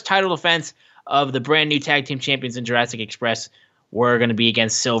first title defense of the brand new Tag Team Champions in Jurassic Express were going to be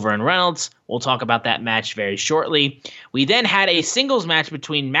against Silver and Reynolds. We'll talk about that match very shortly. We then had a singles match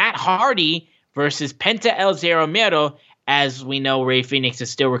between Matt Hardy versus Penta El Zero Miedo. As we know, Rey Fenix is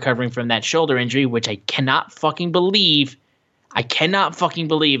still recovering from that shoulder injury, which I cannot fucking believe.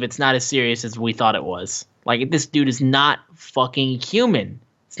 It's not as serious as we thought it was. Like, this dude is not fucking human.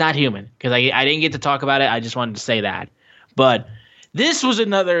 It's not human. Because I didn't get to talk about it. I just wanted to say that. But this was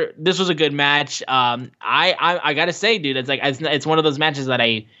a good match. I gotta say, dude, it's one of those matches that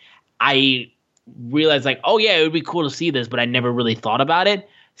I realized, like, oh yeah, it would be cool to see this, but I never really thought about it.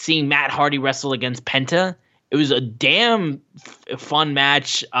 Seeing Matt Hardy wrestle against Penta, it was a damn fun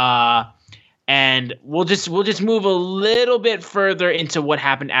match. And we'll just move a little bit further into what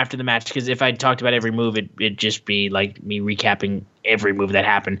happened after the match, because if I talked about every move, it'd just be like me recapping every move that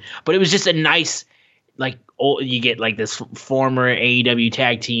happened. But it was just a nice, like, you get like this former AEW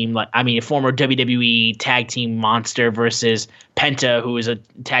tag team, a former WWE tag team monster versus Penta, who is a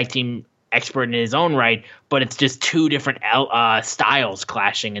tag team expert in his own right, but it's just two different styles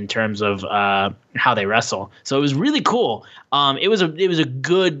clashing in terms of how they wrestle. So it was really cool. It was a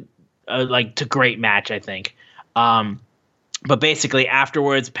good to great match, I think. But basically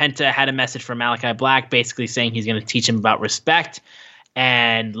afterwards, Penta had a message from Malachi Black basically saying he's going to teach him about respect,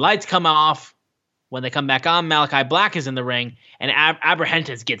 and lights come off. When they come back on, Malachi Black is in the ring, and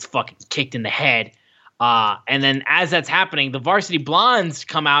Abrahantes gets fucking kicked in the head. And then as that's happening, the Varsity Blondes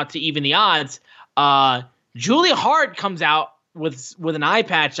come out to even the odds. Julia Hart comes out with an eye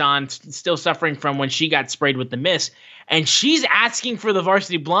patch on, still suffering from when she got sprayed with the mist. And she's asking for the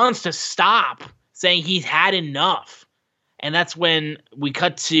Varsity Blondes to stop, saying he's had enough. And that's when we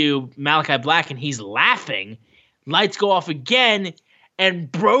cut to Malachi Black, and he's laughing. Lights go off again,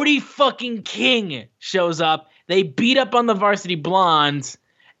 and Brody fucking King shows up. They beat up on the Varsity Blondes,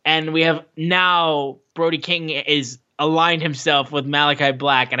 and we have now Brody King is aligned himself with Malachi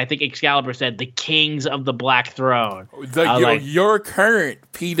Black, and I think Excalibur said the Kings of the Black Throne. Your current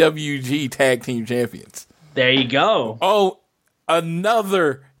PWG Tag Team Champions. There you go. Oh,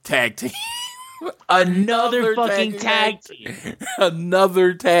 another tag team. Another fucking tag team.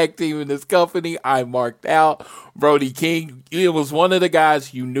 Another tag team in this company. I marked out Brody King. It was one of the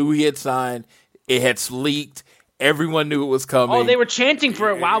guys you knew he had signed. It had leaked. Everyone knew it was coming. Oh, they were chanting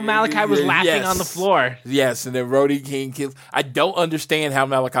for it while Malachi was laughing on the floor. Yes, and then Brody King kills. I don't understand how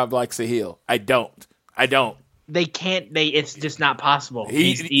Malachi Black's a heel. I don't. They can't. It's just not possible.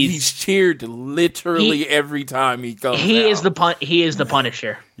 He's cheered literally every time he comes. He is the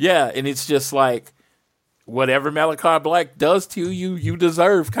Punisher. Yeah, and it's just like whatever Malachi Black does to you, you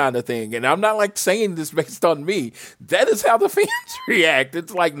deserve, kind of thing. And I'm not like saying this based on me. That is how the fans react.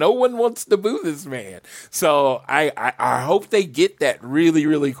 It's like no one wants to boo this man. So I hope they get that really,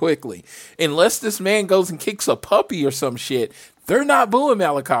 really quickly. Unless this man goes and kicks a puppy or some shit, they're not booing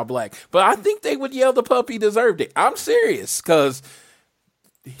Malachi Black. But I think they would yell the puppy deserved it. I'm serious, because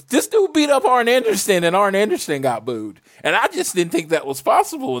this dude beat up Arn Anderson, and Arn Anderson got booed. And I just didn't think that was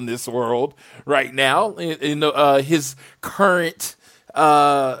possible in this world right now, in his current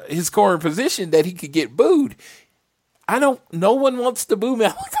position, that he could get booed. No one wants to boo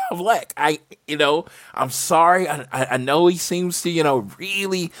Malachi Black. I'm sorry. I know he seems to,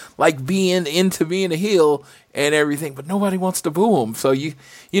 really like being a heel and everything, but nobody wants to boo him. So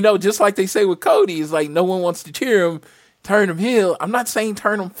just like they say with Cody, it's like no one wants to cheer him, turn him heel. I'm not saying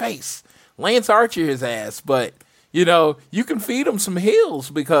turn him face. Lance Archer his ass, but you can feed him some heels,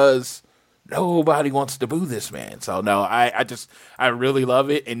 because nobody wants to boo this man. So no, I really love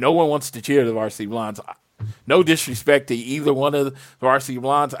it, and no one wants to cheer the Varsity Blondes. No disrespect to either one of the Varsity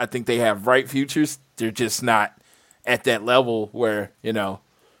Blondes. I think they have bright futures. They're just not at that level where,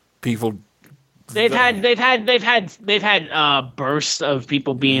 people. They've had bursts of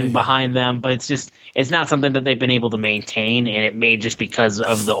people being behind them, but it's not something that they've been able to maintain, and it may just because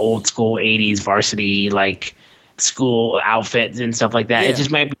of the old school 80s varsity school outfits and stuff like that. Yeah. It just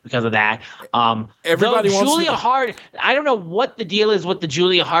might be because of that. Everybody wants Julia Hart, I don't know what the deal is with the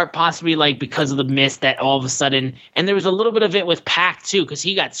Julia Hart, possibly because of the mist that all of a sudden, and there was a little bit of it with Pac too, because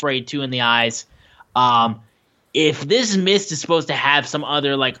he got sprayed too in the eyes. If this mist is supposed to have some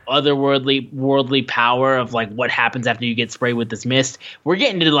other otherworldly power of what happens after you get sprayed with this mist, we're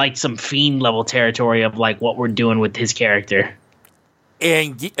getting to some Fiend level territory of what we're doing with his character.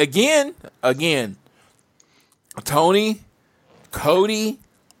 And again, Tony, Cody,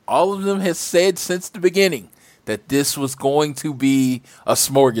 all of them has said since the beginning that this was going to be a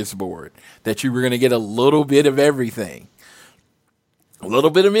smorgasbord, that you were going to get a little bit of everything. A little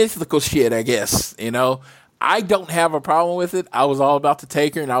bit of mythical shit, I guess, you know. I don't have a problem with it. I was all about the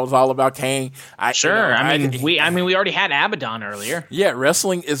Taker, and I was all about Kane. We already had Abaddon earlier. Yeah,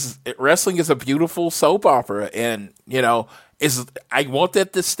 wrestling is a beautiful soap opera, and you know, I want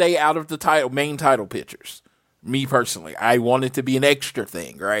that to stay out of the main title pictures. Me personally, I want it to be an extra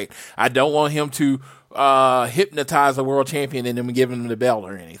thing, right? I don't want him to hypnotize a world champion and then give him the belt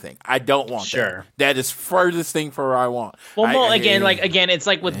or anything. I don't want that. That is furthest thing for what I want. Well, again, it's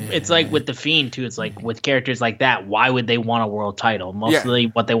like with the Fiend too. It's like with characters like that, why would they want a world title? Mostly,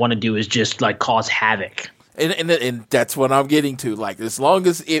 what they want to do is just like cause havoc. And that's what I'm getting to. Like, as long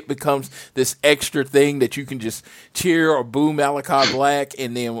as it becomes this extra thing that you can just cheer or boo Malachi Black,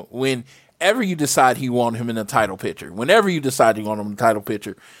 and then whenever you decide you want him in a title picture,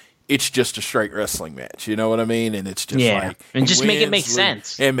 it's just a straight wrestling match. You know what I mean? And it's just and just make it make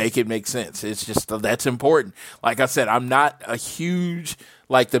sense. And make it make sense. It's just, that's important. Like I said, I'm not a huge,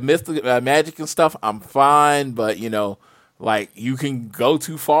 like the magic and stuff, I'm fine, but you know, like you can go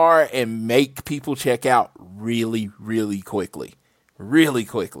too far and make people check out really, really quickly. Really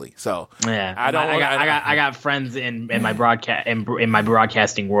quickly. So yeah, I got friends in my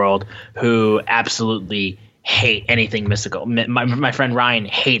broadcasting world who absolutely hate anything mystical. My friend Ryan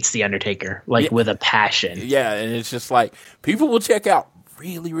hates The Undertaker, with a passion. Yeah, and it's just like people will check out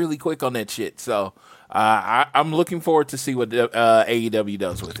really, really quick on that shit. So I'm looking forward to see what AEW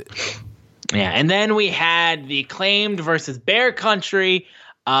does with it. Yeah, and then we had the Acclaimed versus Bear Country,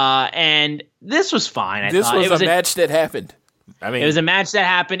 and this was fine. This was a match that happened. I mean, it was a match that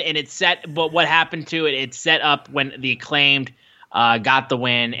happened, and but what happened to it? It set up when the Acclaimed got the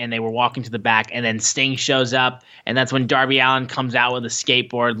win, and they were walking to the back, and then Sting shows up, and that's when Darby Allin comes out with a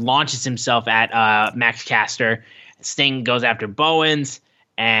skateboard, launches himself at Max Caster. Sting goes after Bowens,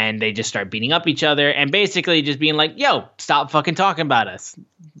 and they just start beating up each other, and basically just being like, yo, stop fucking talking about us.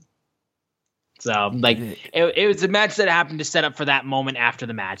 So, it was a match that happened to set up for that moment after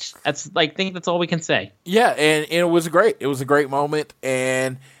the match. I think that's all we can say. Yeah, and it was great. It was a great moment,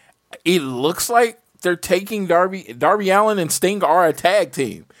 and it looks like they're taking Darby Allin and Sting are a tag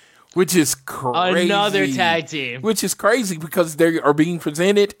team, which is crazy. Another tag team. Which is crazy because they are being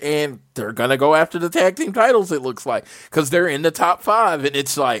presented, and they're going to go after the tag team titles, it looks like, because they're in the top 5, and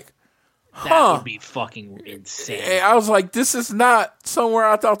it's like, that would be fucking insane. I was like, this is not somewhere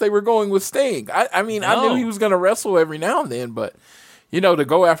I thought they were going with Sting. I mean, I knew he was going to wrestle every now and then, but, you know, to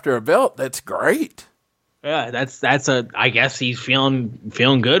go after a belt, that's great. Yeah, I guess he's feeling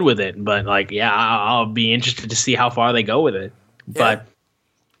good with it, but I'll be interested to see how far they go with it. Yeah. But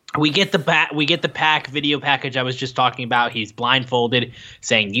we get the Pac video package I was just talking about. He's blindfolded,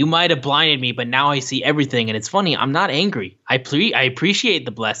 saying, "You might have blinded me, but now I see everything." And it's funny, I'm not angry. I appreciate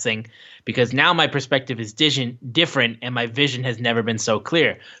the blessing, because now my perspective is different, and my vision has never been so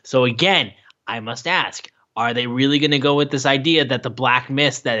clear. So again, I must ask, are they really going to go with this idea that the black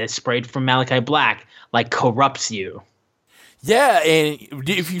mist that is sprayed from Malachi Black corrupts you? Yeah, and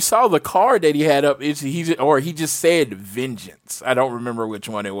if you saw the card that he had up, he just said vengeance. I don't remember which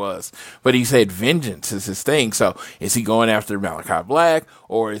one it was, but he said vengeance is his thing. So is he going after Malachi Black,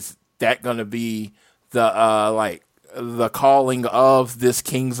 or is that going to be the calling of this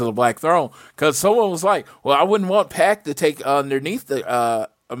Kings of the Black Throne? Because someone was like, well, I wouldn't want Pac to take underneath the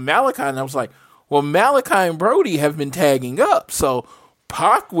Malachi, and I was like, well, Malachi and Brody have been tagging up, so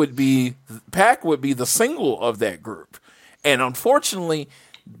Pac would be the single of that group. And unfortunately,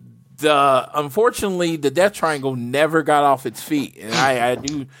 the Death Triangle never got off its feet, and I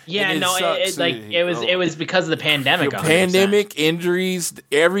do. Yeah, it was because of the pandemic. Pandemic, injuries.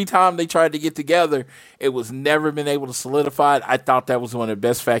 Every time they tried to get together, it was never been able to solidify it. I thought that was one of the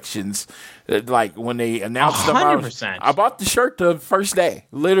best factions. When they announced 100%. I bought the shirt the first day,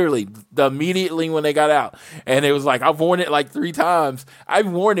 literally immediately when they got out, and it was like I've worn it 3 times. I've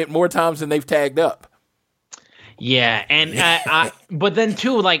worn it more times than they've tagged up. Yeah, and but then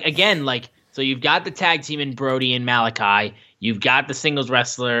too, so you've got the tag team in Brody and Malachi, you've got the singles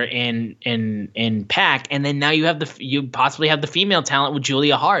wrestler in Pac, and then now you possibly have the female talent with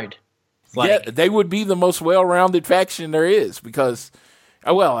Julia Hart. They would be the most well-rounded faction there is because,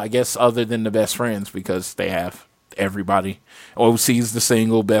 I guess other than the Best Friends, because they have everybody. OC's the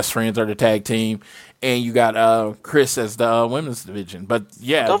single, Best Friends are the tag team, and you got Chris as the women's division. But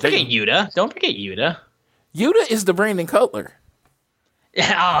yeah, don't forget Yuta. Yuta is the Brandon Cutler.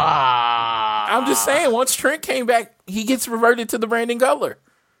 I'm just saying, once Trent came back, he gets reverted to the Brandon Cutler.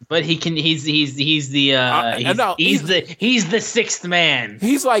 But he can. He's the sixth man.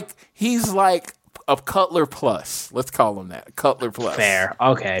 He's like a Cutler plus. Let's call him that. Cutler plus. Fair.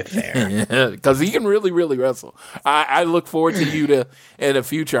 Okay, fair. Because he can really, really wrestle. I look forward to Yuta in the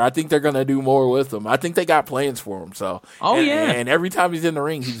future. I think they're going to do more with him. I think they got plans for him. So. And every time he's in the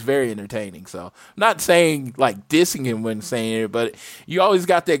ring, he's very entertaining. So, I'm not saying like dissing him when saying it, but you always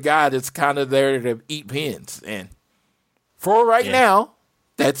got that guy that's kind of there to eat pins. And for right now,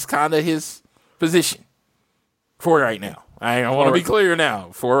 that's kind of his position. For right now. I want to be clear now.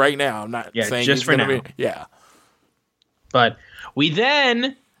 For right now, I'm not saying just for now. But we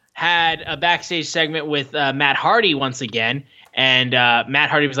then had a backstage segment with Matt Hardy once again, and Matt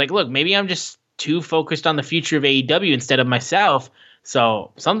Hardy was like, "Look, maybe I'm just too focused on the future of AEW instead of myself.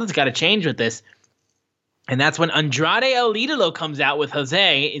 So something's got to change with this." And that's when Andrade El Idolo comes out with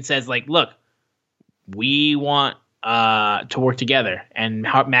Jose and says, "Like, look, we want to work together." And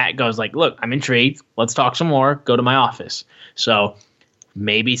Matt goes like, "Look, I'm intrigued. Let's talk some more. Go to my office." So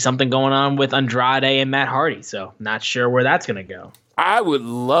maybe something going on with Andrade and Matt Hardy. So not sure where that's going to go. I would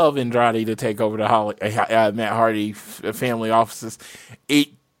love Andrade to take over the Matt Hardy family offices.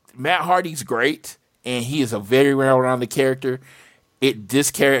 Matt Hardy's great, and he is a very well-rounded character.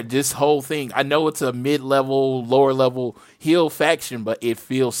 This whole thing, I know it's a mid-level, lower-level heel faction, but it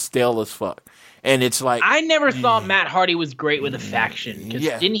feels stale as fuck. And it's like, I never thought Matt Hardy was great with a faction.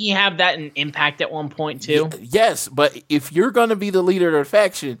 Didn't he have that in Impact at one point too? Yes, but if you're going to be the leader of the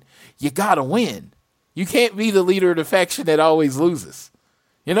faction, you got to win. You can't be the leader of the faction that always loses.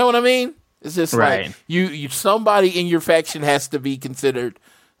 You know what I mean? It's just like you somebody in your faction has to be considered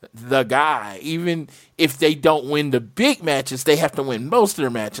the guy. Even if they don't win the big matches, they have to win most of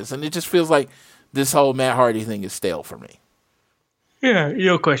their matches. And it just feels like this whole Matt Hardy thing is stale for me. Yeah,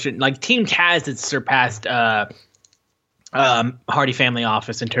 no question. Like Team Taz has surpassed Hardy Family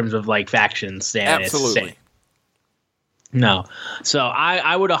Office in terms of like factions. Absolutely. No. So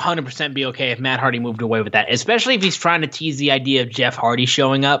I would 100% be okay if Matt Hardy moved away with that, especially if he's trying to tease the idea of Jeff Hardy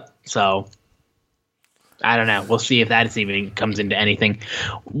showing up. So I don't know. We'll see if that even comes into anything.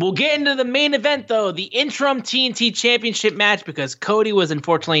 We'll get into the main event, though, the interim TNT Championship match, because Cody was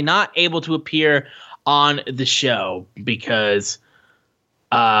unfortunately not able to appear on the show because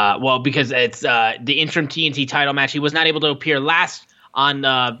it's the interim TNT title match. He was not able to appear last on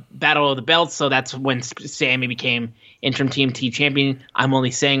Battle of the Belts, so that's when Sammy became interim TNT champion. I'm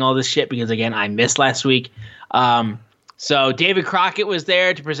only saying all this shit because, again, I missed last week. So David Crockett was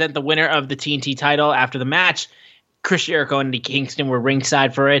there to present the winner of the TNT title after the match. Chris Jericho and Eddie Kingston were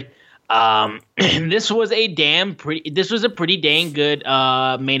ringside for it. This was a pretty dang good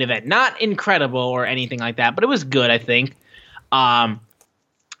main event. Not incredible or anything like that, but it was good, I think.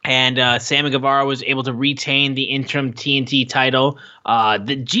 And Sammy Guevara was able to retain the interim TNT title.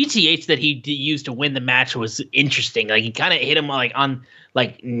 The GTH that he used to win the match was interesting. Like, he kind of hit him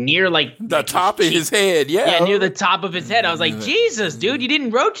near the top of his head. Yeah, near the top of his head. I was like, Jesus, dude, you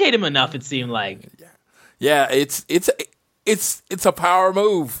didn't rotate him enough. It seemed like. Yeah, it's a power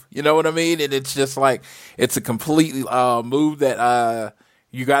move. You know what I mean? And it's just like it's a completely move that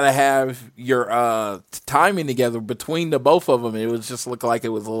you got to have your timing together between the both of them. It was just look like it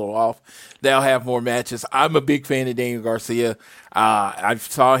was a little off. They'll have more matches. I'm a big fan of Daniel Garcia. I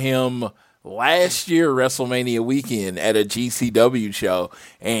saw him last year WrestleMania weekend at a GCW show,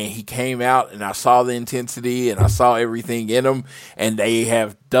 and he came out, and I saw the intensity, and I saw everything in him, and they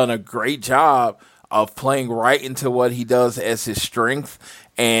have done a great job of playing right into what he does as his strength.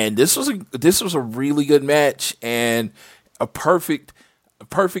 And this was a really good match, and a perfect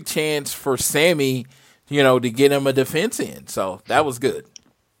chance for Sammy, to get him a defense in. So that was good.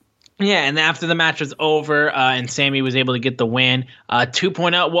 Yeah, and after the match was over and Sammy was able to get the win,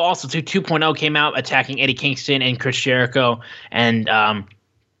 2.0 came out attacking Eddie Kingston and Chris Jericho. And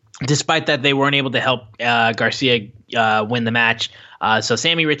despite that, they weren't able to help Garcia win the match. So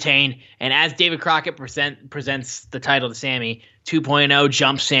Sammy retained. And as David Crockett presents the title to Sammy, 2.0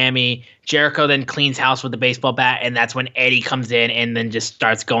 jumps Sammy. Jericho then cleans house with the baseball bat, and that's when Eddie comes in and then just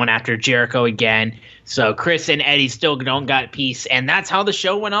starts going after Jericho again. So Chris and Eddie still don't got peace, and that's how the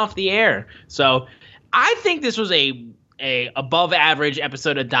show went off the air. So I think this was a above average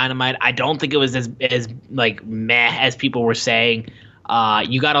episode of Dynamite. I don't think it was as like meh as people were saying.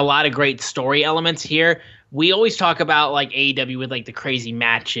 You got a lot of great story elements here. We always talk about like AEW with like the crazy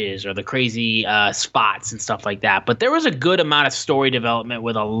matches or the crazy spots and stuff like that. But there was a good amount of story development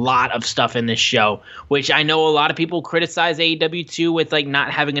with a lot of stuff in this show, which I know a lot of people criticize AEW too with like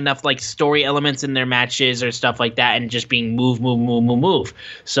not having enough like story elements in their matches or stuff like that and just being move.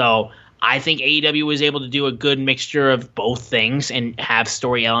 So I think AEW was able to do a good mixture of both things and have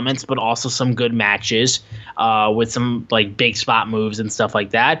story elements, but also some good matches with some like big spot moves and stuff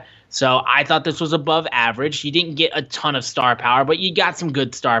like that. So I thought this was above average. You didn't get a ton of star power, but you got some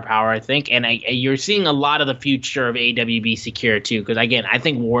good star power, I think. And you're seeing a lot of the future of AEW be secure, too. Because, again, I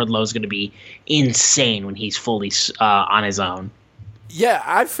think Wardlow is going to be insane when he's fully on his own. Yeah,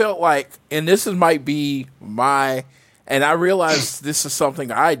 I felt like, and this might be and I realize this is something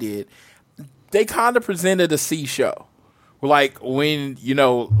I did, they kind of presented a C show. Like when,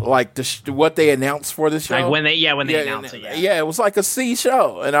 like what they announced for the show. Like when they announced it. Yeah, it was like a C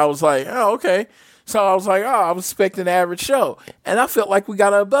show. And I was like, oh, okay. So I was like, I was expecting an average show. And I felt like we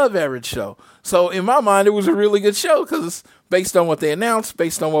got an above average show. So in my mind, it was a really good show because based on what they announced,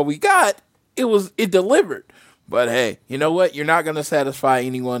 based on what we got, it delivered. But hey, you know what? You're not going to satisfy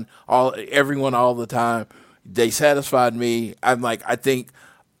everyone all the time. They satisfied me. I'm like, I think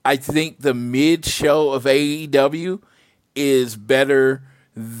the mid show of AEW is better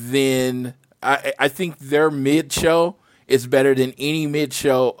than I think their mid show is better than any mid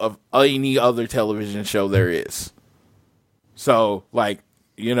show of any other television show there is. So, like,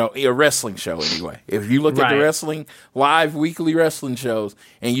 a wrestling show anyway. If you look at the wrestling live weekly wrestling shows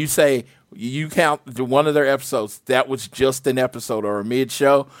and you say you count one of their episodes, that was just an episode or a mid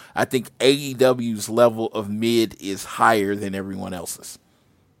show, I think AEW's level of mid is higher than everyone else's.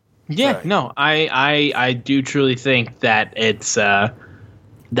 Yeah, right. No, I do truly think that it's I'm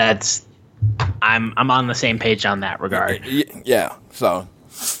on the same page on that regard. Yeah, so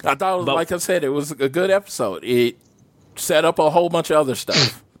I thought, like I said, it was a good episode. It set up a whole bunch of other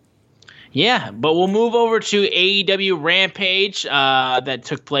stuff. Yeah, but we'll move over to AEW Rampage that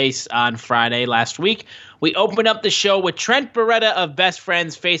took place on Friday last week. We opened up the show with Trent Beretta of Best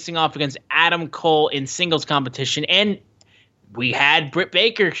Friends facing off against Adam Cole in singles competition, and we had Britt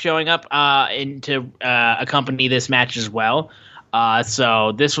Baker showing up to accompany this match as well.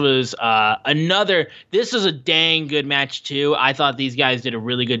 So this was this was a dang good match too. I thought these guys did a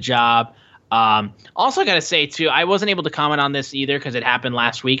really good job. Also got to say too, I wasn't able to comment on this either because it happened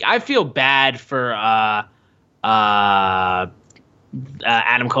last week. I feel bad for Adam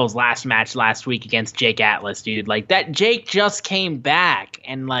Cole's last match last week against Jake Atlas, dude. Like that Jake just came back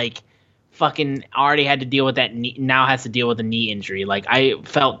and like fucking already had to deal with that now has to deal with a knee injury. Like I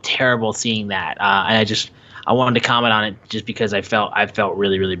felt terrible seeing that. And I wanted to comment on it just because I felt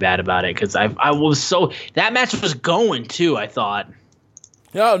really, really bad about it. Cause I was that match was going too, I thought.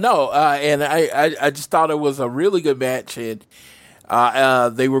 No. And I just thought it was a really good match. And,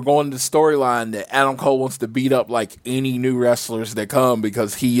 they were going to the storyline that Adam Cole wants to beat up like any new wrestlers that come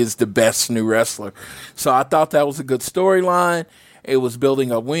because he is the best new wrestler. So I thought that was a good storyline. It was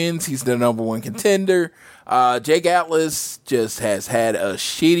building up wins. He's the number one contender. Jake Atlas just has had a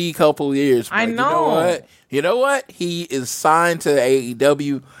shitty couple of years. I know. You know what? He is signed to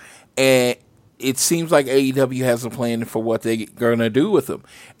AEW, and it seems like AEW has a plan for what they're going to do with him.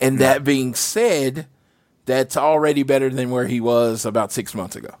 And that being said, that's already better than where he was about 6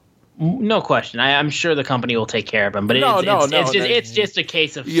 months ago. No question. I'm sure the company will take care of him. But it's just a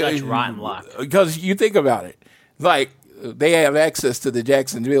case of such rotten luck. Because you think about it. Like, they have access to the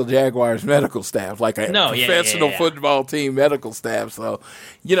Jacksonville Jaguars medical staff, like a professional football team medical staff. So,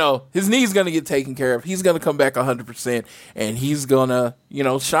 his knee's going to get taken care of. He's going to come back 100%, and he's going to,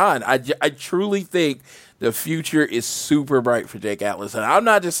 shine. I truly think the future is super bright for Jake Atlas. And I'm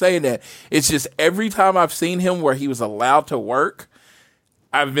not just saying that. It's just every time I've seen him where he was allowed to work,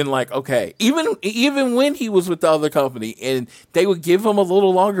 I've been like, okay. Even when he was with the other company and they would give him a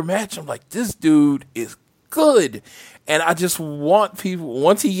little longer match, I'm like, this dude is good. And I just want people,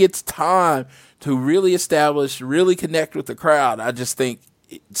 once he gets time to really establish, really connect with the crowd, I just think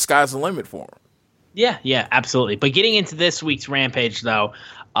sky's the limit for him. Yeah, absolutely. But getting into this week's Rampage, though,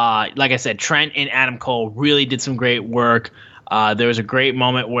 like I said, Trent and Adam Cole really did some great work. There was a great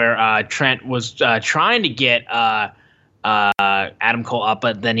moment where Trent was trying to get Adam Cole up,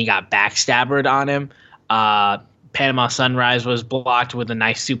 but then he got backstabbered on him. Panama Sunrise was blocked with a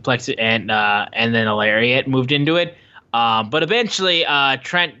nice suplex, and then a lariat moved into it. But eventually,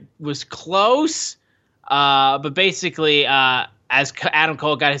 Trent was close. But basically, as Adam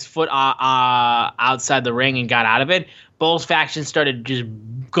Cole got his foot outside the ring and got out of it, both factions started just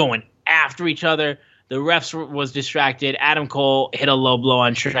going after each other. The refs was distracted. Adam Cole hit a low blow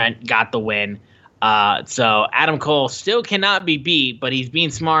on Trent, got the win. So Adam Cole still cannot be beat, but he's being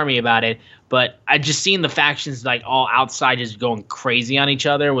smarmy about it. But I just seen the factions like all outside just going crazy on each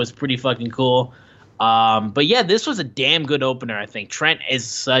other was pretty fucking cool. But yeah, this was a damn good opener, I think. Trent is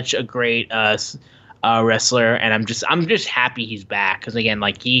such a great wrestler, and I'm just happy he's back because again,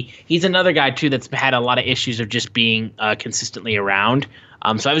 like he's another guy too that's had a lot of issues of just being consistently around.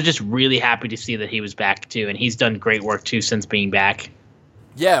 So I was just really happy to see that he was back too, and he's done great work too since being back.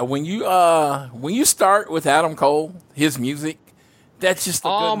 Yeah, when you start with Adam Cole, his music, that's just the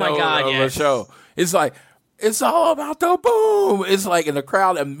good note of the show. It's like it's all about the boom. It's like, and the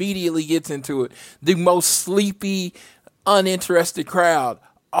crowd immediately gets into it. The most sleepy, uninterested crowd.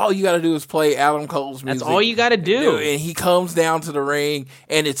 All you got to do is play Adam Cole's music. That's all you got to do. And he comes down to the ring,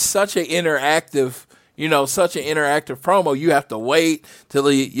 and it's such an interactive promo. You have to wait till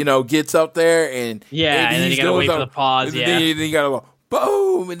he, gets up there, and then you got to wait for the pause. Then you got to go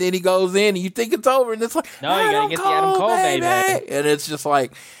boom, and then he goes in, and you think it's over, and it's like, no, you got to get the Adam Cole, baby. And it's just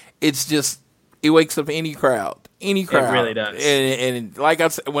like, it wakes up any crowd. It really does. And like I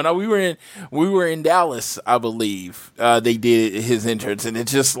said, when we were in Dallas, I believe they did his entrance, and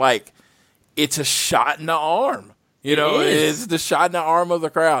it's just like it's a shot in the arm. It's the shot in the arm of the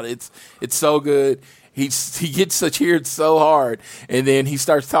crowd. It's so good. He gets cheered so hard, and then he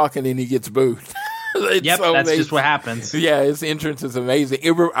starts talking, and he gets booed. That's amazing. Just what happens. Yeah, his entrance is amazing.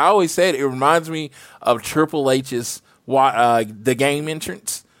 I always said it reminds me of Triple H's the Game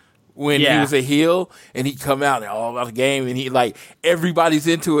entrance. When he was a heel and he'd come out and all about the game and he like everybody's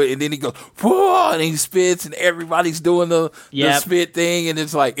into it and then he goes whoa and he spits and everybody's doing the spit thing and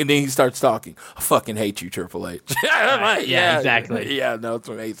it's like and then he starts talking. I fucking hate you, Triple H. Like, exactly. Yeah, no, it's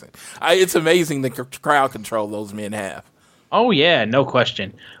amazing. It's amazing the crowd control those men have. Oh yeah, no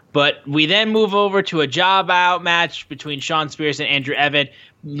question. But we then move over to a job out match between Shawn Spears and Andrew Evan,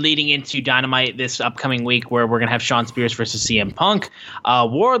 leading into Dynamite this upcoming week, where we're gonna have Shawn Spears versus CM Punk.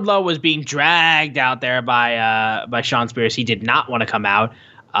 Wardlow was being dragged out there by Shawn Spears. He did not want to come out,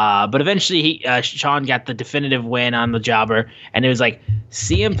 but eventually Shawn got the definitive win on the jobber, and it was like,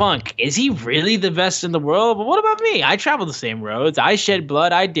 CM Punk, is he really the best in the world? But what about me? I traveled the same roads. I shed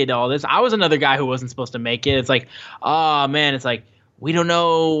blood. I did all this. I was another guy who wasn't supposed to make it. It's like, oh man, it's like, we don't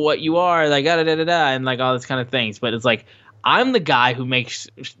know what you are, like da-da-da-da-da, and like all this kind of things. But it's like, I'm the guy who makes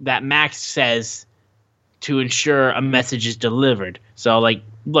that Max says to ensure a message is delivered. So like,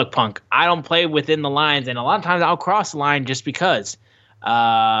 look, Punk, I don't play within the lines, and a lot of times I'll cross the line just because.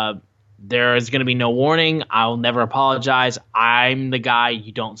 There is going to be no warning. I'll never apologize. I'm the guy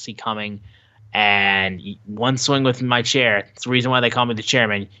you don't see coming. And one swing with my chair, it's the reason why they call me the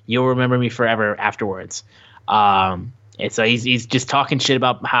chairman. You'll remember me forever afterwards. And so he's just talking shit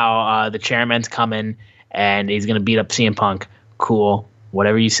about how the chairman's coming and he's going to beat up CM Punk. Cool.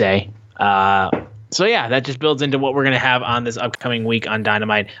 Whatever you say. So yeah, that just builds into what we're going to have on this upcoming week on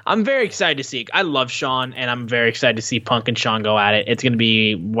Dynamite. I'm very excited to see it. I love Shawn, and I'm very excited to see Punk and Shawn go at it. It's going to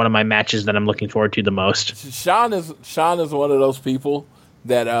be one of my matches that I'm looking forward to the most. Shawn is one of those people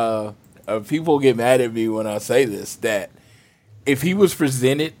that people get mad at me when I say this, that if he was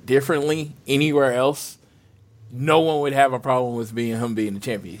presented differently anywhere else, no one would have a problem with him being the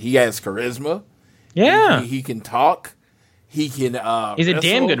champion. He has charisma. Yeah. He can talk. He can He's a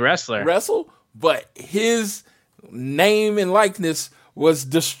damn good wrestler. But his name and likeness was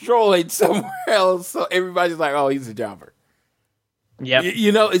destroyed somewhere else. So everybody's like, oh, he's a jobber. Yep.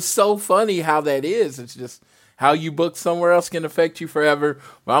 It's so funny how that is. It's just how you book somewhere else can affect you forever.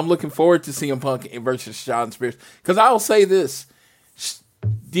 But I'm looking forward to seeing Punk versus Shawn Spears. Because I'll say this.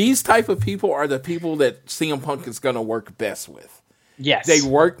 These type of people are the people that CM Punk is going to work best with. Yes. They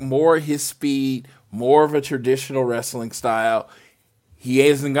work more his speed, more of a traditional wrestling style. He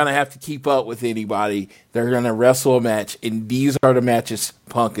isn't going to have to keep up with anybody. They're going to wrestle a match, and these are the matches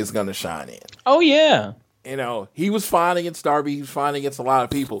Punk is going to shine in. Oh, yeah. He was fine against Darby. He was fine against a lot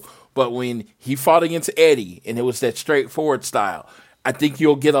of people. But when he fought against Eddie, and it was that straightforward style, I think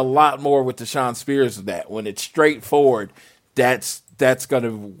you'll get a lot more with the Shawn Spears of that. When it's straightforward, that's going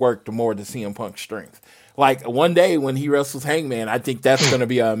to work more to CM Punk's strength. Like, one day when he wrestles Hangman, I think that's going to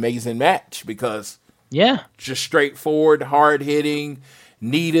be an amazing match because just straightforward, hard-hitting,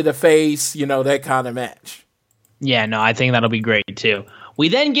 knee to the face, that kind of match. Yeah, no, I think that'll be great, too. We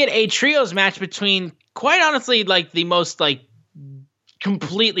then get a trios match between, quite honestly, like, the most, like,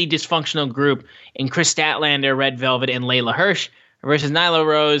 completely dysfunctional group in Chris Statlander, Red Velvet, and Layla Hirsch versus Nyla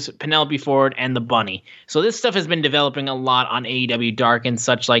Rose, Penelope Ford, and The Bunny. So this stuff has been developing a lot on AEW Dark and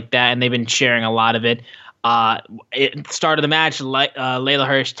such like that, and they've been sharing a lot of it. It started the match, Layla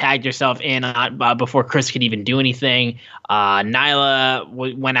Hirsch tagged herself in before Chris could even do anything.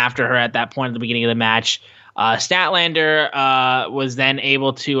 Nyla went after her at that point at the beginning of the match. Statlander was then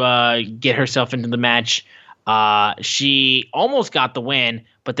able to get herself into the match. She almost got the win,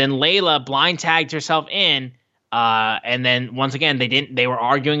 but then Layla blind tagged herself in And then once again, they were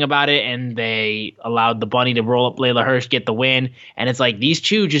arguing about it, and they allowed the Bunny to roll up Layla Hirsch, get the win. And it's like these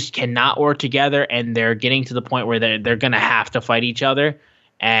two just cannot work together, and they're getting to the point where they're going to have to fight each other.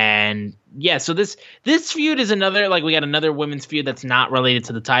 And yeah, so this feud is another, like, we got another women's feud that's not related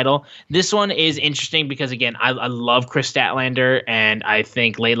to the title. This one is interesting because, again, I love Chris Statlander, and I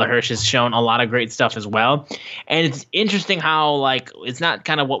think Layla Hirsch has shown a lot of great stuff as well. And it's interesting how, like, it's not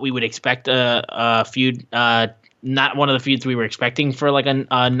kind of what we would expect a feud, not one of the feuds we were expecting for like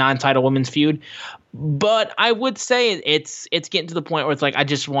a non-title women's feud. But I would say it's getting to the point where it's like I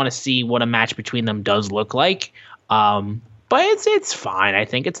just want to see what a match between them does look like. But it's fine. I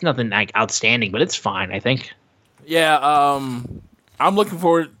think it's nothing like outstanding, but it's fine. I think. Yeah, I'm looking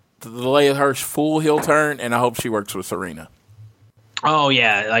forward to the Layla Hirsch full heel turn, and I hope she works with Serena. Oh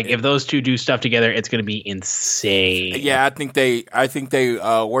yeah, like if those two do stuff together, it's going to be insane. Yeah, I think they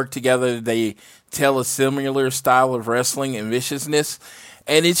work together. They tell a similar style of wrestling and viciousness,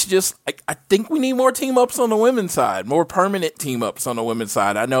 and it's just I think we need more team ups on the women's side, more permanent team ups on the women's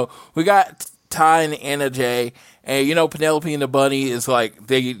side. I know we got Ty and Anna Jay, and you know Penelope and the Bunny is like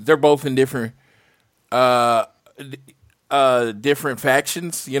they're both in different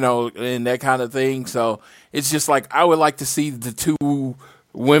factions, you know, and that kind of thing. So it's just like I would like to see the two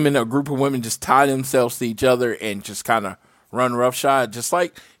women, a group of women, just tie themselves to each other and just kind of run roughshod, just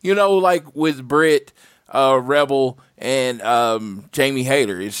like, you know, like with Britt, Rebel, and Jamie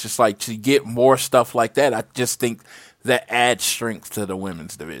Hayter. It's just like to get more stuff like that. I just think that adds strength to the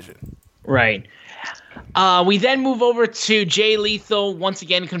women's division. Right. We then move over to Jay Lethal once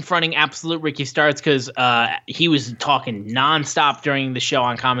again confronting Absolute Ricky Starks because he was talking nonstop during the show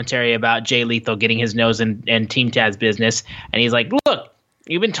on commentary about Jay Lethal getting his nose in Team Taz business, and he's like, "Look,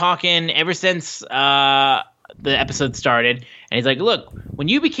 you've been talking ever since the episode started," and he's like, "Look, when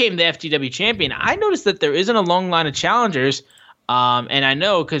you became the FTW champion, I noticed that there isn't a long line of challengers." And I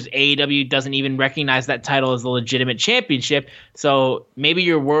know because AEW doesn't even recognize that title as a legitimate championship. So maybe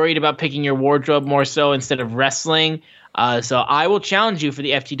you're worried about picking your wardrobe more so instead of wrestling. So I will challenge you for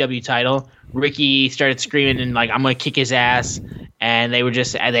the FTW title. Ricky started screaming and like, I'm going to kick his ass. And they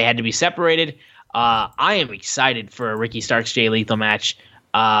had to be separated. I am excited for a Ricky Starks Jay Lethal match.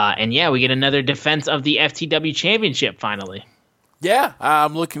 And yeah, we get another defense of the FTW championship finally. Yeah,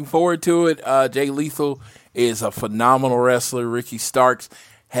 I'm looking forward to it. Jay Lethal is a phenomenal wrestler. Ricky Starks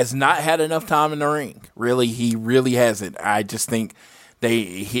has not had enough time in the ring. Really, he really hasn't. I just think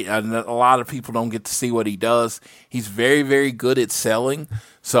a lot of people don't get to see what he does. He's very, very good at selling.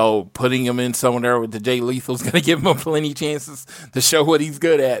 So putting him in somewhere with the Jay Lethal is going to give him plenty chances to show what he's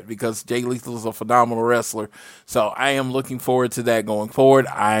good at because Jay Lethal is a phenomenal wrestler. So I am looking forward to that going forward.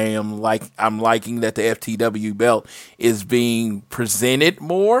 I'm liking that the FTW belt is being presented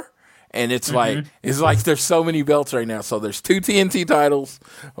more. And it's like there's so many belts right now. So there's 2 TNT titles,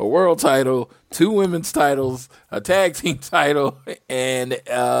 a world title, 2 women's titles, a tag team title, and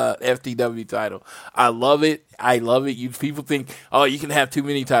FTW title. I love it. People think, oh, you can have too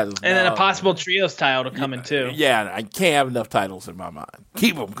many titles. And then a possible trios title to come in too. Yeah, I can't have enough titles in my mind.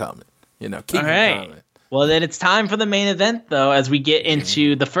 Keep them coming. Keep them coming. Well, then it's time for the main event, though, as we get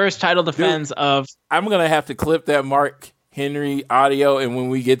into the first title defense of... I'm going to have to clip that Mark Henry audio, and when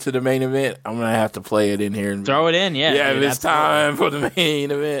we get to the main event, I'm gonna have to play it in here and throw it in. Yeah, dude, it's time for the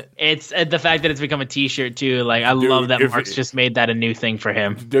main event. It's the fact that it's become a T-shirt too. Like I love that Mark's just made that a new thing for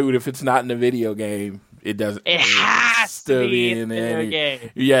him. Dude, if it's not in the video game, it doesn't. It has to be in the video game.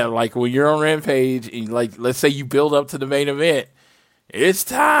 Yeah, like when you're on Rampage, and like let's say you build up to the main event, it's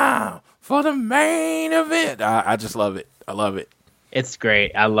time for the main event. I just love it. I love it. It's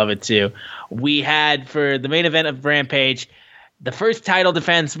great. I love it too. We had for the main event of Rampage, the first title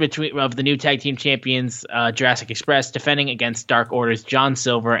defense of the new tag team champions, Jurassic Express, defending against Dark Order's John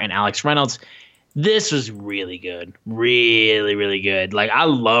Silver and Alex Reynolds. This was really good. Really, really good. Like, I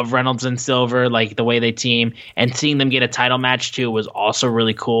love Reynolds and Silver, like the way they team, and seeing them get a title match too was also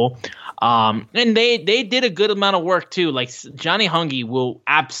really cool. And they did a good amount of work too. Like Johnny Hungy will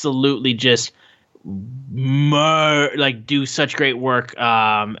absolutely just do such great work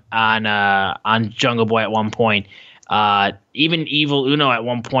on Jungle Boy at one point. Even Evil Uno at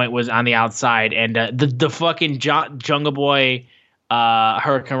one point was on the outside, and the fucking Jungle Boy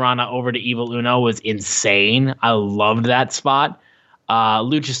Hurricane Rana over to Evil Uno was insane. I loved that spot.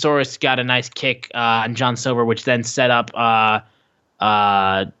 Luchasaurus got a nice kick on John Silver, which then set up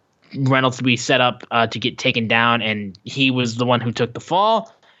Reynolds to be set up to get taken down, and he was the one who took the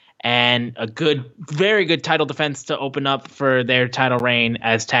fall. And a very good title defense to open up for their title reign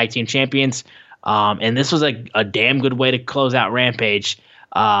as tag team champions. And this was a damn good way to close out Rampage.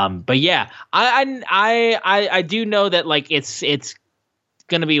 But yeah, I do know that like it's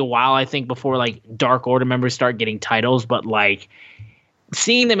gonna be a while, I think, before like Dark Order members start getting titles, but like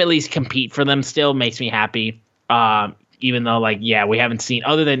seeing them at least compete for them still makes me happy. Even though like, yeah, we haven't seen,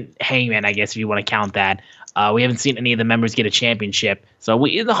 other than Hangman, I guess, if you want to count that, we haven't seen any of the members get a championship. So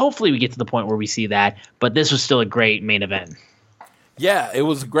hopefully we get to the point where we see that, but this was still a great main event. Yeah, it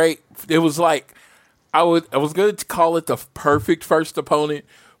was great. It was like, I was going to call it the perfect first opponent,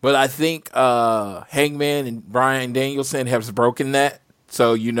 but I think Hangman and Bryan Danielson have broken that.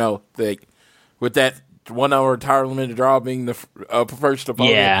 So, with that 1 hour retirement draw being the first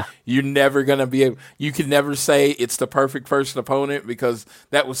opponent, you're never going to be able, you can never say it's the perfect first opponent because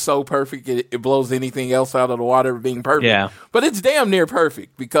that was so perfect it blows anything else out of the water being perfect. Yeah. But it's damn near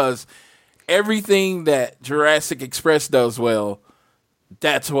perfect because everything that Jurassic Express does well,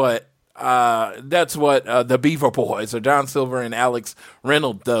 that's what the Beaver Boys, or John Silver and Alex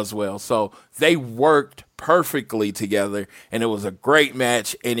Reynolds, does well. So they worked perfectly together, and it was a great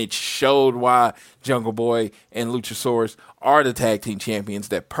match, and it showed why Jungle Boy and Luchasaurus are the tag team champions.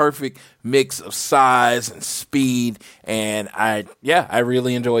 That perfect mix of size and speed, and I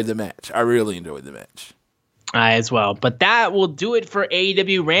really enjoyed the match. I as well. But that will do it for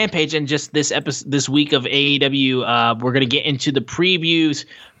AEW Rampage and just this week of AEW. We're going to get into the previews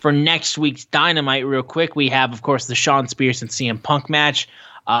for next week's Dynamite real quick. We have, of course, the Shawn Spears and CM Punk match.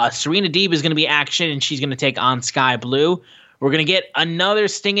 Serena Deeb is going to be action, and she's going to take on Sky Blue. We're going to get another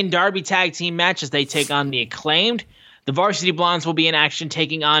Sting and Darby tag team match as they take on the Acclaimed. The Varsity Blondes will be in action,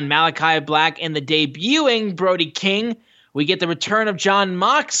 taking on Malachi Black and the debuting Brody King. We get the return of Jon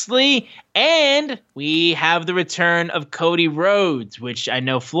Moxley, and we have the return of Cody Rhodes, which I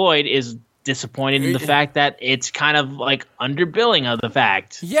know Floyd is disappointed in the fact that it's kind of like underbilling of the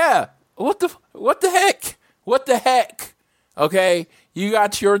fact. Yeah. What the heck? Okay. You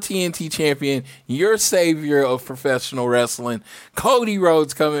got your TNT champion, your savior of professional wrestling, Cody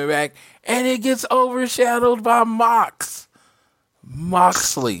Rhodes, coming back, and it gets overshadowed by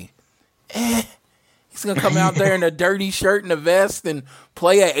Moxley. He's going to come out there in a dirty shirt and a vest and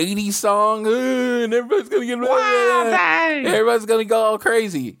play an 80s song, and everybody's going to get everybody's going to go all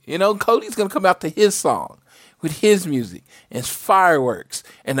crazy. Cody's going to come out to his song with his music and fireworks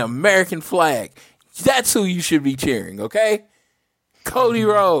and the American flag. That's who you should be cheering, okay? Cody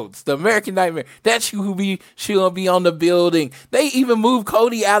Rhodes, the American Nightmare. That's she'll be on the building. They even moved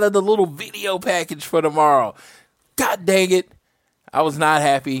Cody out of the little video package for tomorrow. God dang it. I was not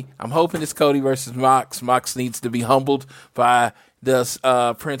happy. I'm hoping it's Cody versus Mox. Mox needs to be humbled by this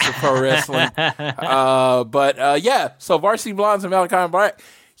Prince of Pro Wrestling. So Varsity Blondes and Malachi Black.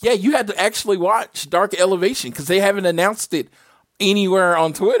 Yeah, you had to actually watch Dark Elevation because they haven't announced it anywhere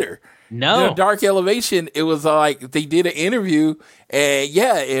on Twitter. No. Dark Elevation, it was like they did an interview,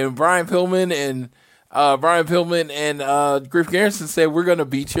 and Brian Pillman and Griff Garrison said, we're going to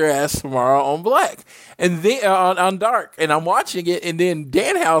beat your ass tomorrow on Black. And then on Dark, and I'm watching it, and then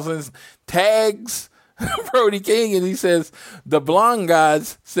Danhausen tags Brody King, and he says, the blonde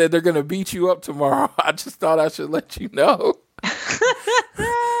guys said they're going to beat you up tomorrow. I just thought I should let you know.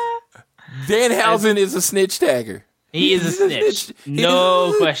 Danhausen is a snitch tagger. He is a snitch.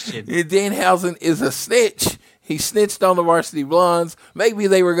 No question. Danhausen is a snitch. He snitched on the Varsity Blondes. Maybe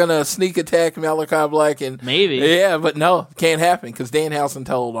they were going to sneak attack Malachi Black. Maybe. Yeah, but no, can't happen because Danhausen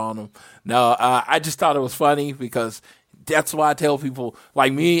told on him. No, I just thought it was funny because that's why I tell people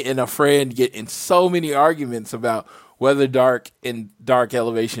like me and a friend get in so many arguments about whether Dark and Dark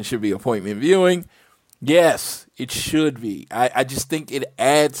Elevation should be appointment viewing. Yes, it should be. I just think it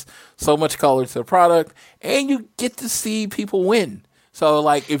adds so much color to the product, and you get to see people win. So,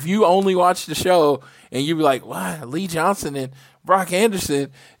 like, if you only watch the show and you be like, wow, Lee Johnson and Brock Anderson,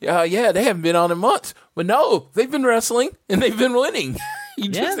 they haven't been on in months. But no, they've been wrestling, and they've been winning. You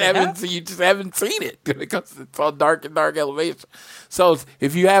just haven't seen it because it's on Dark and Dark Elevation. So,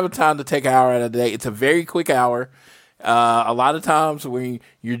 if you have a time to take an hour out of the day, it's a very quick hour. A lot of times when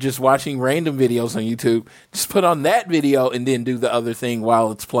you're just watching random videos on YouTube, just put on that video and then do the other thing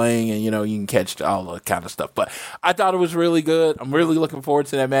while it's playing, and you can catch all the kind of stuff. But I thought it was really good. I'm really looking forward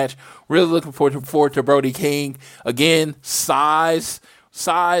to that match. Really looking forward to Brody King. Again, size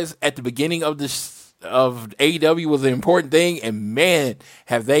at the beginning of AEW was an important thing, and man,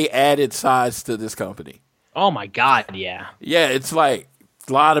 have they added size to this company. Oh my God, yeah. Yeah, it's like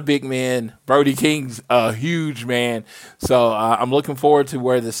a lot of big men. Brody King's a huge man. So I'm looking forward to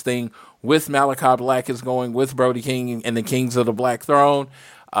where this thing with Malachi Black is going, with Brody King and the Kings of the Black Throne.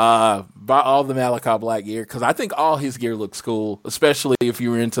 Buy all the Malachi Black gear because I think all his gear looks cool, especially if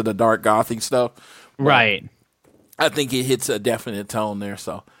you were into the dark gothic stuff. Right. I think it hits a definite tone there.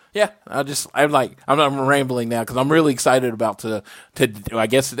 So yeah, I'm rambling now because I'm really excited about to I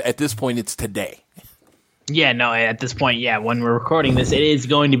guess at this point it's today. Yeah, no, at this point, yeah, when we're recording this, it is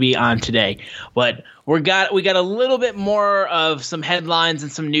going to be on today. But we got a little bit more of some headlines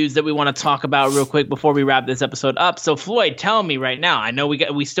and some news that we want to talk about real quick before we wrap this episode up. So Floyd, tell me right now. I know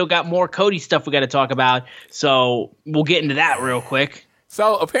we still got more Cody stuff we got to talk about. So we'll get into that real quick.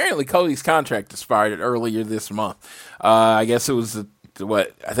 So apparently Cody's contract expired earlier this month. I guess it was I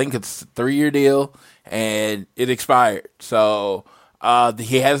think it's a 3-year deal, and it expired. So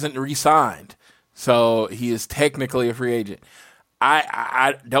he hasn't re-signed. So he is technically a free agent.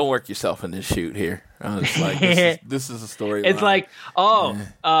 I don't work yourself in this shoot here. I'm just like, this is a story. It's like,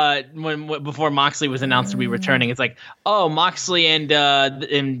 when before Moxley was announced to be returning, it's like, Moxley and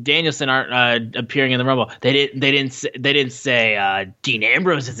Danielson aren't appearing in the Rumble. They didn't say Dean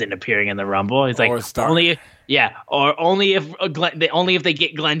Ambrose isn't appearing in the Rumble. It's like only if they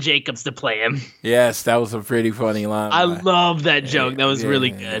get Glenn Jacobs to play him. Yes, that was a pretty funny line. I love that joke. That was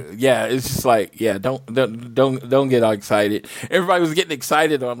really good. Yeah, it's just like, don't get all excited. Everybody was getting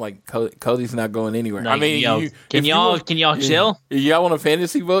excited. I'm like, Cody's not going anywhere. Like, I mean, can y'all chill? Y'all want a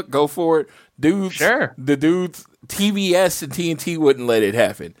fantasy book? Go for it, dudes. Sure. The dudes, TBS and TNT wouldn't let it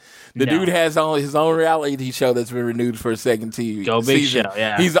happen. The dude has his own reality show that's been renewed for a second season. Go Big Show,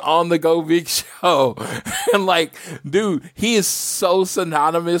 yeah. He's on the Go Big Show. And like, dude, he is so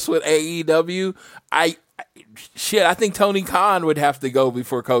synonymous with AEW. I think Tony Khan would have to go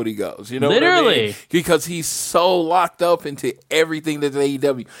before Cody goes. You know Literally. what I mean? Because he's so locked up into everything that's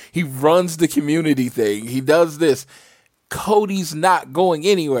AEW. He runs the community thing. He does this. Cody's not going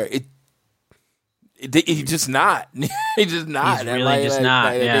anywhere. He's just not. He's just not. He's really just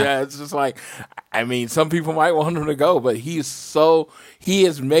not. Yeah. It's just like, I mean, some people might want him to go, but he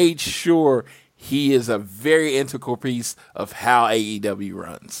has made sure he is a very integral piece of how AEW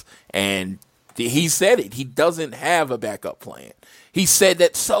runs. And he said it. He doesn't have a backup plan. He said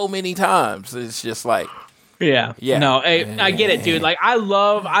that so many times. It's just like, yeah. No, I get it, dude. Like, I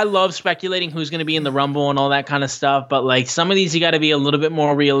love speculating who's going to be in the Rumble and all that kind of stuff. But like, some of these you got to be a little bit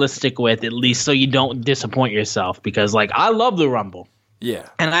more realistic with, at least so you don't disappoint yourself. Because like, I love the Rumble. Yeah.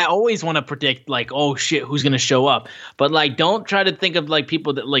 And I always want to predict like, oh shit, who's going to show up. But like, don't try to think of like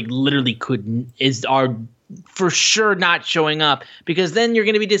people that like literally are for sure not showing up, because then you're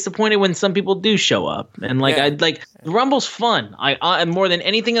going to be disappointed when some people do show up. And like, the Rumble's fun. I more than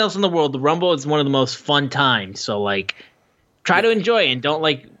anything else in the world, the Rumble is one of the most fun times. So like, try to enjoy it and don't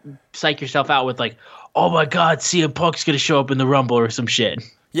like psych yourself out with like, oh my God, CM Punk's going to show up in the Rumble or some shit.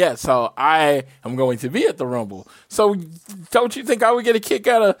 Yeah, so I am going to be at the Rumble. So don't you think I would get a kick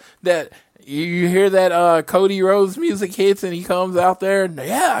out of that? You hear that Cody Rhodes music hits and he comes out there?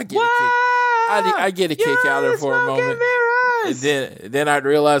 Yeah, I get a kick. I get a kick out of it for a moment. And then I'd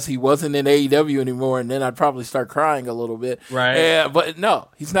realize he wasn't in AEW anymore, and then I'd probably start crying a little bit. Right. Yeah, but no,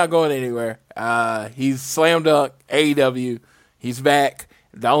 he's not going anywhere. He's slam dunk AEW. He's back.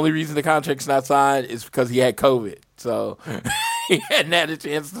 The only reason the contract's not signed is because he had COVID. So he hadn't had a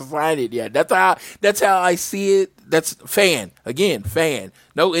chance to sign it yet. That's how I see it. That's fan.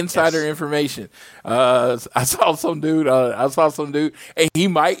 No insider information. I saw some dude, and he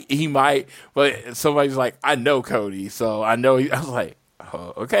might, but somebody's like, I know Cody, so I know. I was like,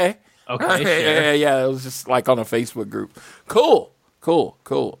 oh, okay. Okay. Sure. Yeah. It was just like on a Facebook group. Cool.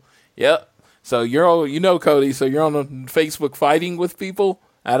 Yep. So you know Cody, so you're on Facebook fighting with people.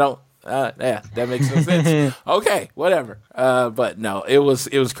 I don't. Yeah, that makes no sense. Okay, whatever. But no, it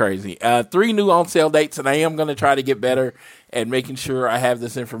was crazy. 3 new on sale dates, and I am going to try to get better at making sure I have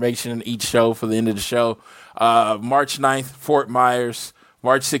this information in each show for the end of the show. March 9th, Fort Myers.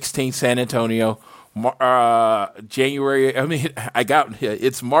 March 16th, San Antonio. January. I mean,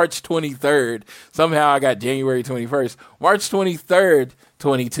 it's March 23rd. Somehow I got January 21st. March 23rd.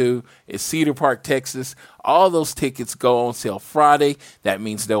 22 is Cedar Park, Texas. All those tickets go on sale Friday. That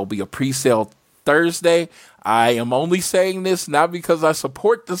means there will be a pre-sale Thursday. I am only saying this not because I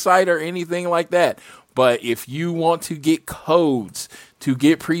support the site or anything like that, but if you want to get codes to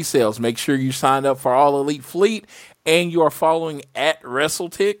get pre-sales, make sure you sign up for All Elite Fleet and you are following at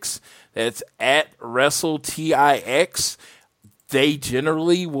WrestleTix. That's at WrestleTix. They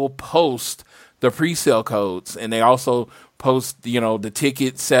generally will post the pre-sale codes, and they also post, the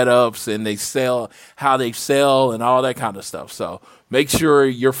ticket setups, and they sell how they sell and all that kind of stuff. So make sure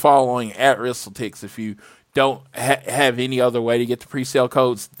you're following at WrestleTix. If you don't have any other way to get the pre-sale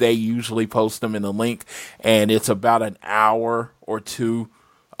codes, they usually post them in the link, and it's about an hour or two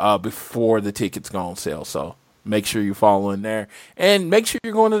before the tickets go on sale. So make sure you're following there. And make sure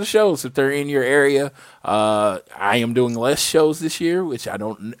you're going to the shows if they're in your area. I am doing less shows this year, which I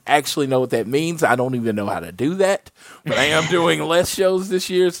don't actually know what that means. I don't even know how to do that. But I am doing less shows this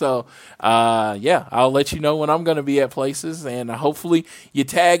year. So, I'll let you know when I'm going to be at places. And hopefully you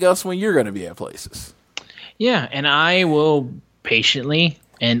tag us when you're going to be at places. Yeah, and I will patiently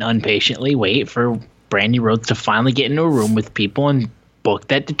and impatiently wait for Brandy Rhodes to finally get into a room with people and book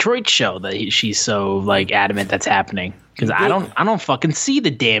that Detroit show that she's so like adamant that's happening, because I don't fucking see the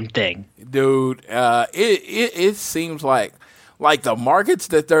damn thing, dude. It seems like the markets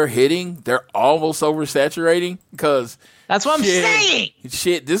that they're hitting, they're almost oversaturating, because that's what I'm saying.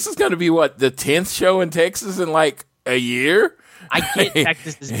 Shit, this is going to be what, the 10th show in Texas in like a year. I get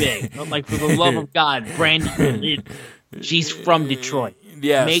Texas is big, but like, for the love of God, Brandy, she's from Detroit.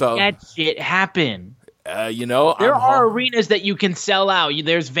 Yeah, make that shit happen. There are arenas that you can sell out.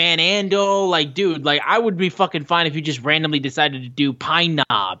 There's Van Andel. Like, dude, like, I would be fucking fine if you just randomly decided to do Pine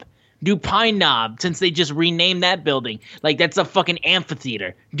Knob. Do Pine Knob, since they just renamed that building. Like, that's a fucking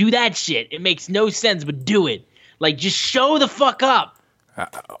amphitheater. Do that shit. It makes no sense, but do it. Like, just show the fuck up.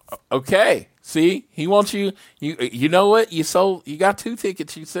 Okay. See, he wants you. You know what? You got 2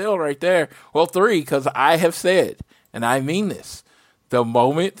 tickets you sell right there. Well, 3, because I have said, and I mean this, the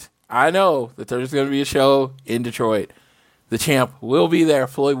moment I know that there's going to be a show in Detroit, the champ will be there.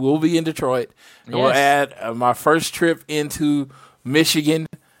 Floyd will be in Detroit. Yes. We'll add my first trip into Michigan.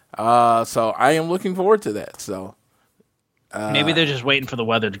 So I am looking forward to that. So maybe they're just waiting for the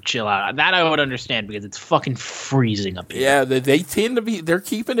weather to chill out. That I would understand, because it's fucking freezing up here. Yeah, they tend to be. They're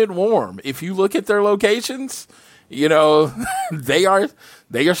keeping it warm. If you look at their locations, they are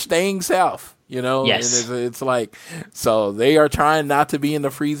staying south. Yes. And it's like, so they are trying not to be in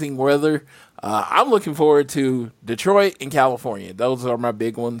the freezing weather. I'm looking forward to Detroit and California. Those are my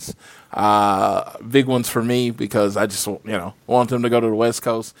big ones. Big ones for me, because I just, want them to go to the West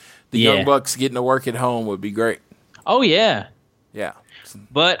Coast. The Young Bucks getting to work at home would be great. Oh, yeah. Yeah.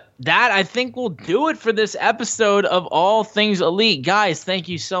 But that, I think, will do it for this episode of All Things Elite. Guys, thank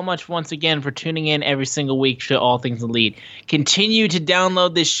you so much once again for tuning in every single week to All Things Elite. Continue to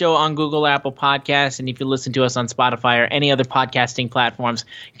download this show on Google, Apple Podcasts, and if you listen to us on Spotify or any other podcasting platforms,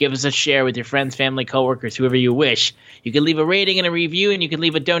 give us a share with your friends, family, coworkers, whoever you wish. You can leave a rating and a review, and you can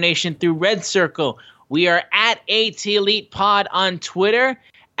leave a donation through Red Circle. We are at AT Elite Pod on Twitter.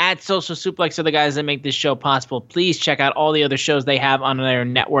 At Social Suplex are the guys that make this show possible. Please check out all the other shows they have on their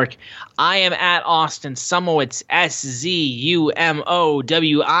network. I am at Austin Szumowicz, SZUMOWICZ.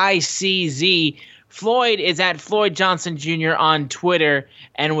 Floyd is at Floyd Johnson Jr. on Twitter.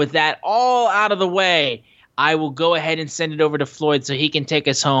 And with that all out of the way, I will go ahead and send it over to Floyd so he can take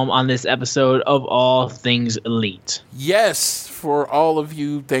us home on this episode of All Things Elite. Yes, for all of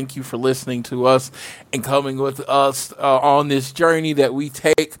you, thank you for listening to us and coming with us on this journey that we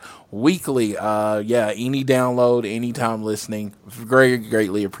take weekly. Any download, anytime listening,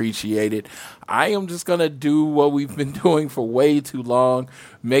 greatly appreciated. I am just going to do what we've been doing for way too long.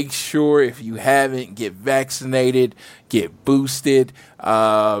 Make sure, if you haven't, get vaccinated, get boosted,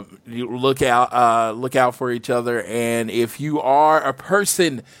 look out for each other. And if you are a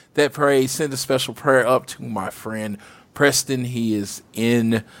person that prays, send a special prayer up to my friend Preston. He is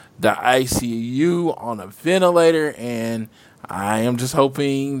in the ICU on a ventilator, and I am just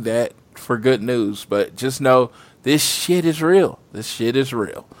hoping that for good news. But just know, this shit is real.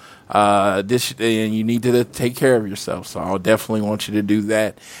 And you need to take care of yourself. So I'll definitely want you to do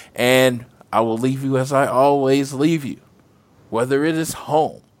that. And I will leave you as I always leave you. Whether it is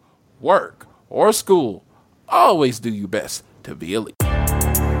home, work, or school, always do your best to be elite.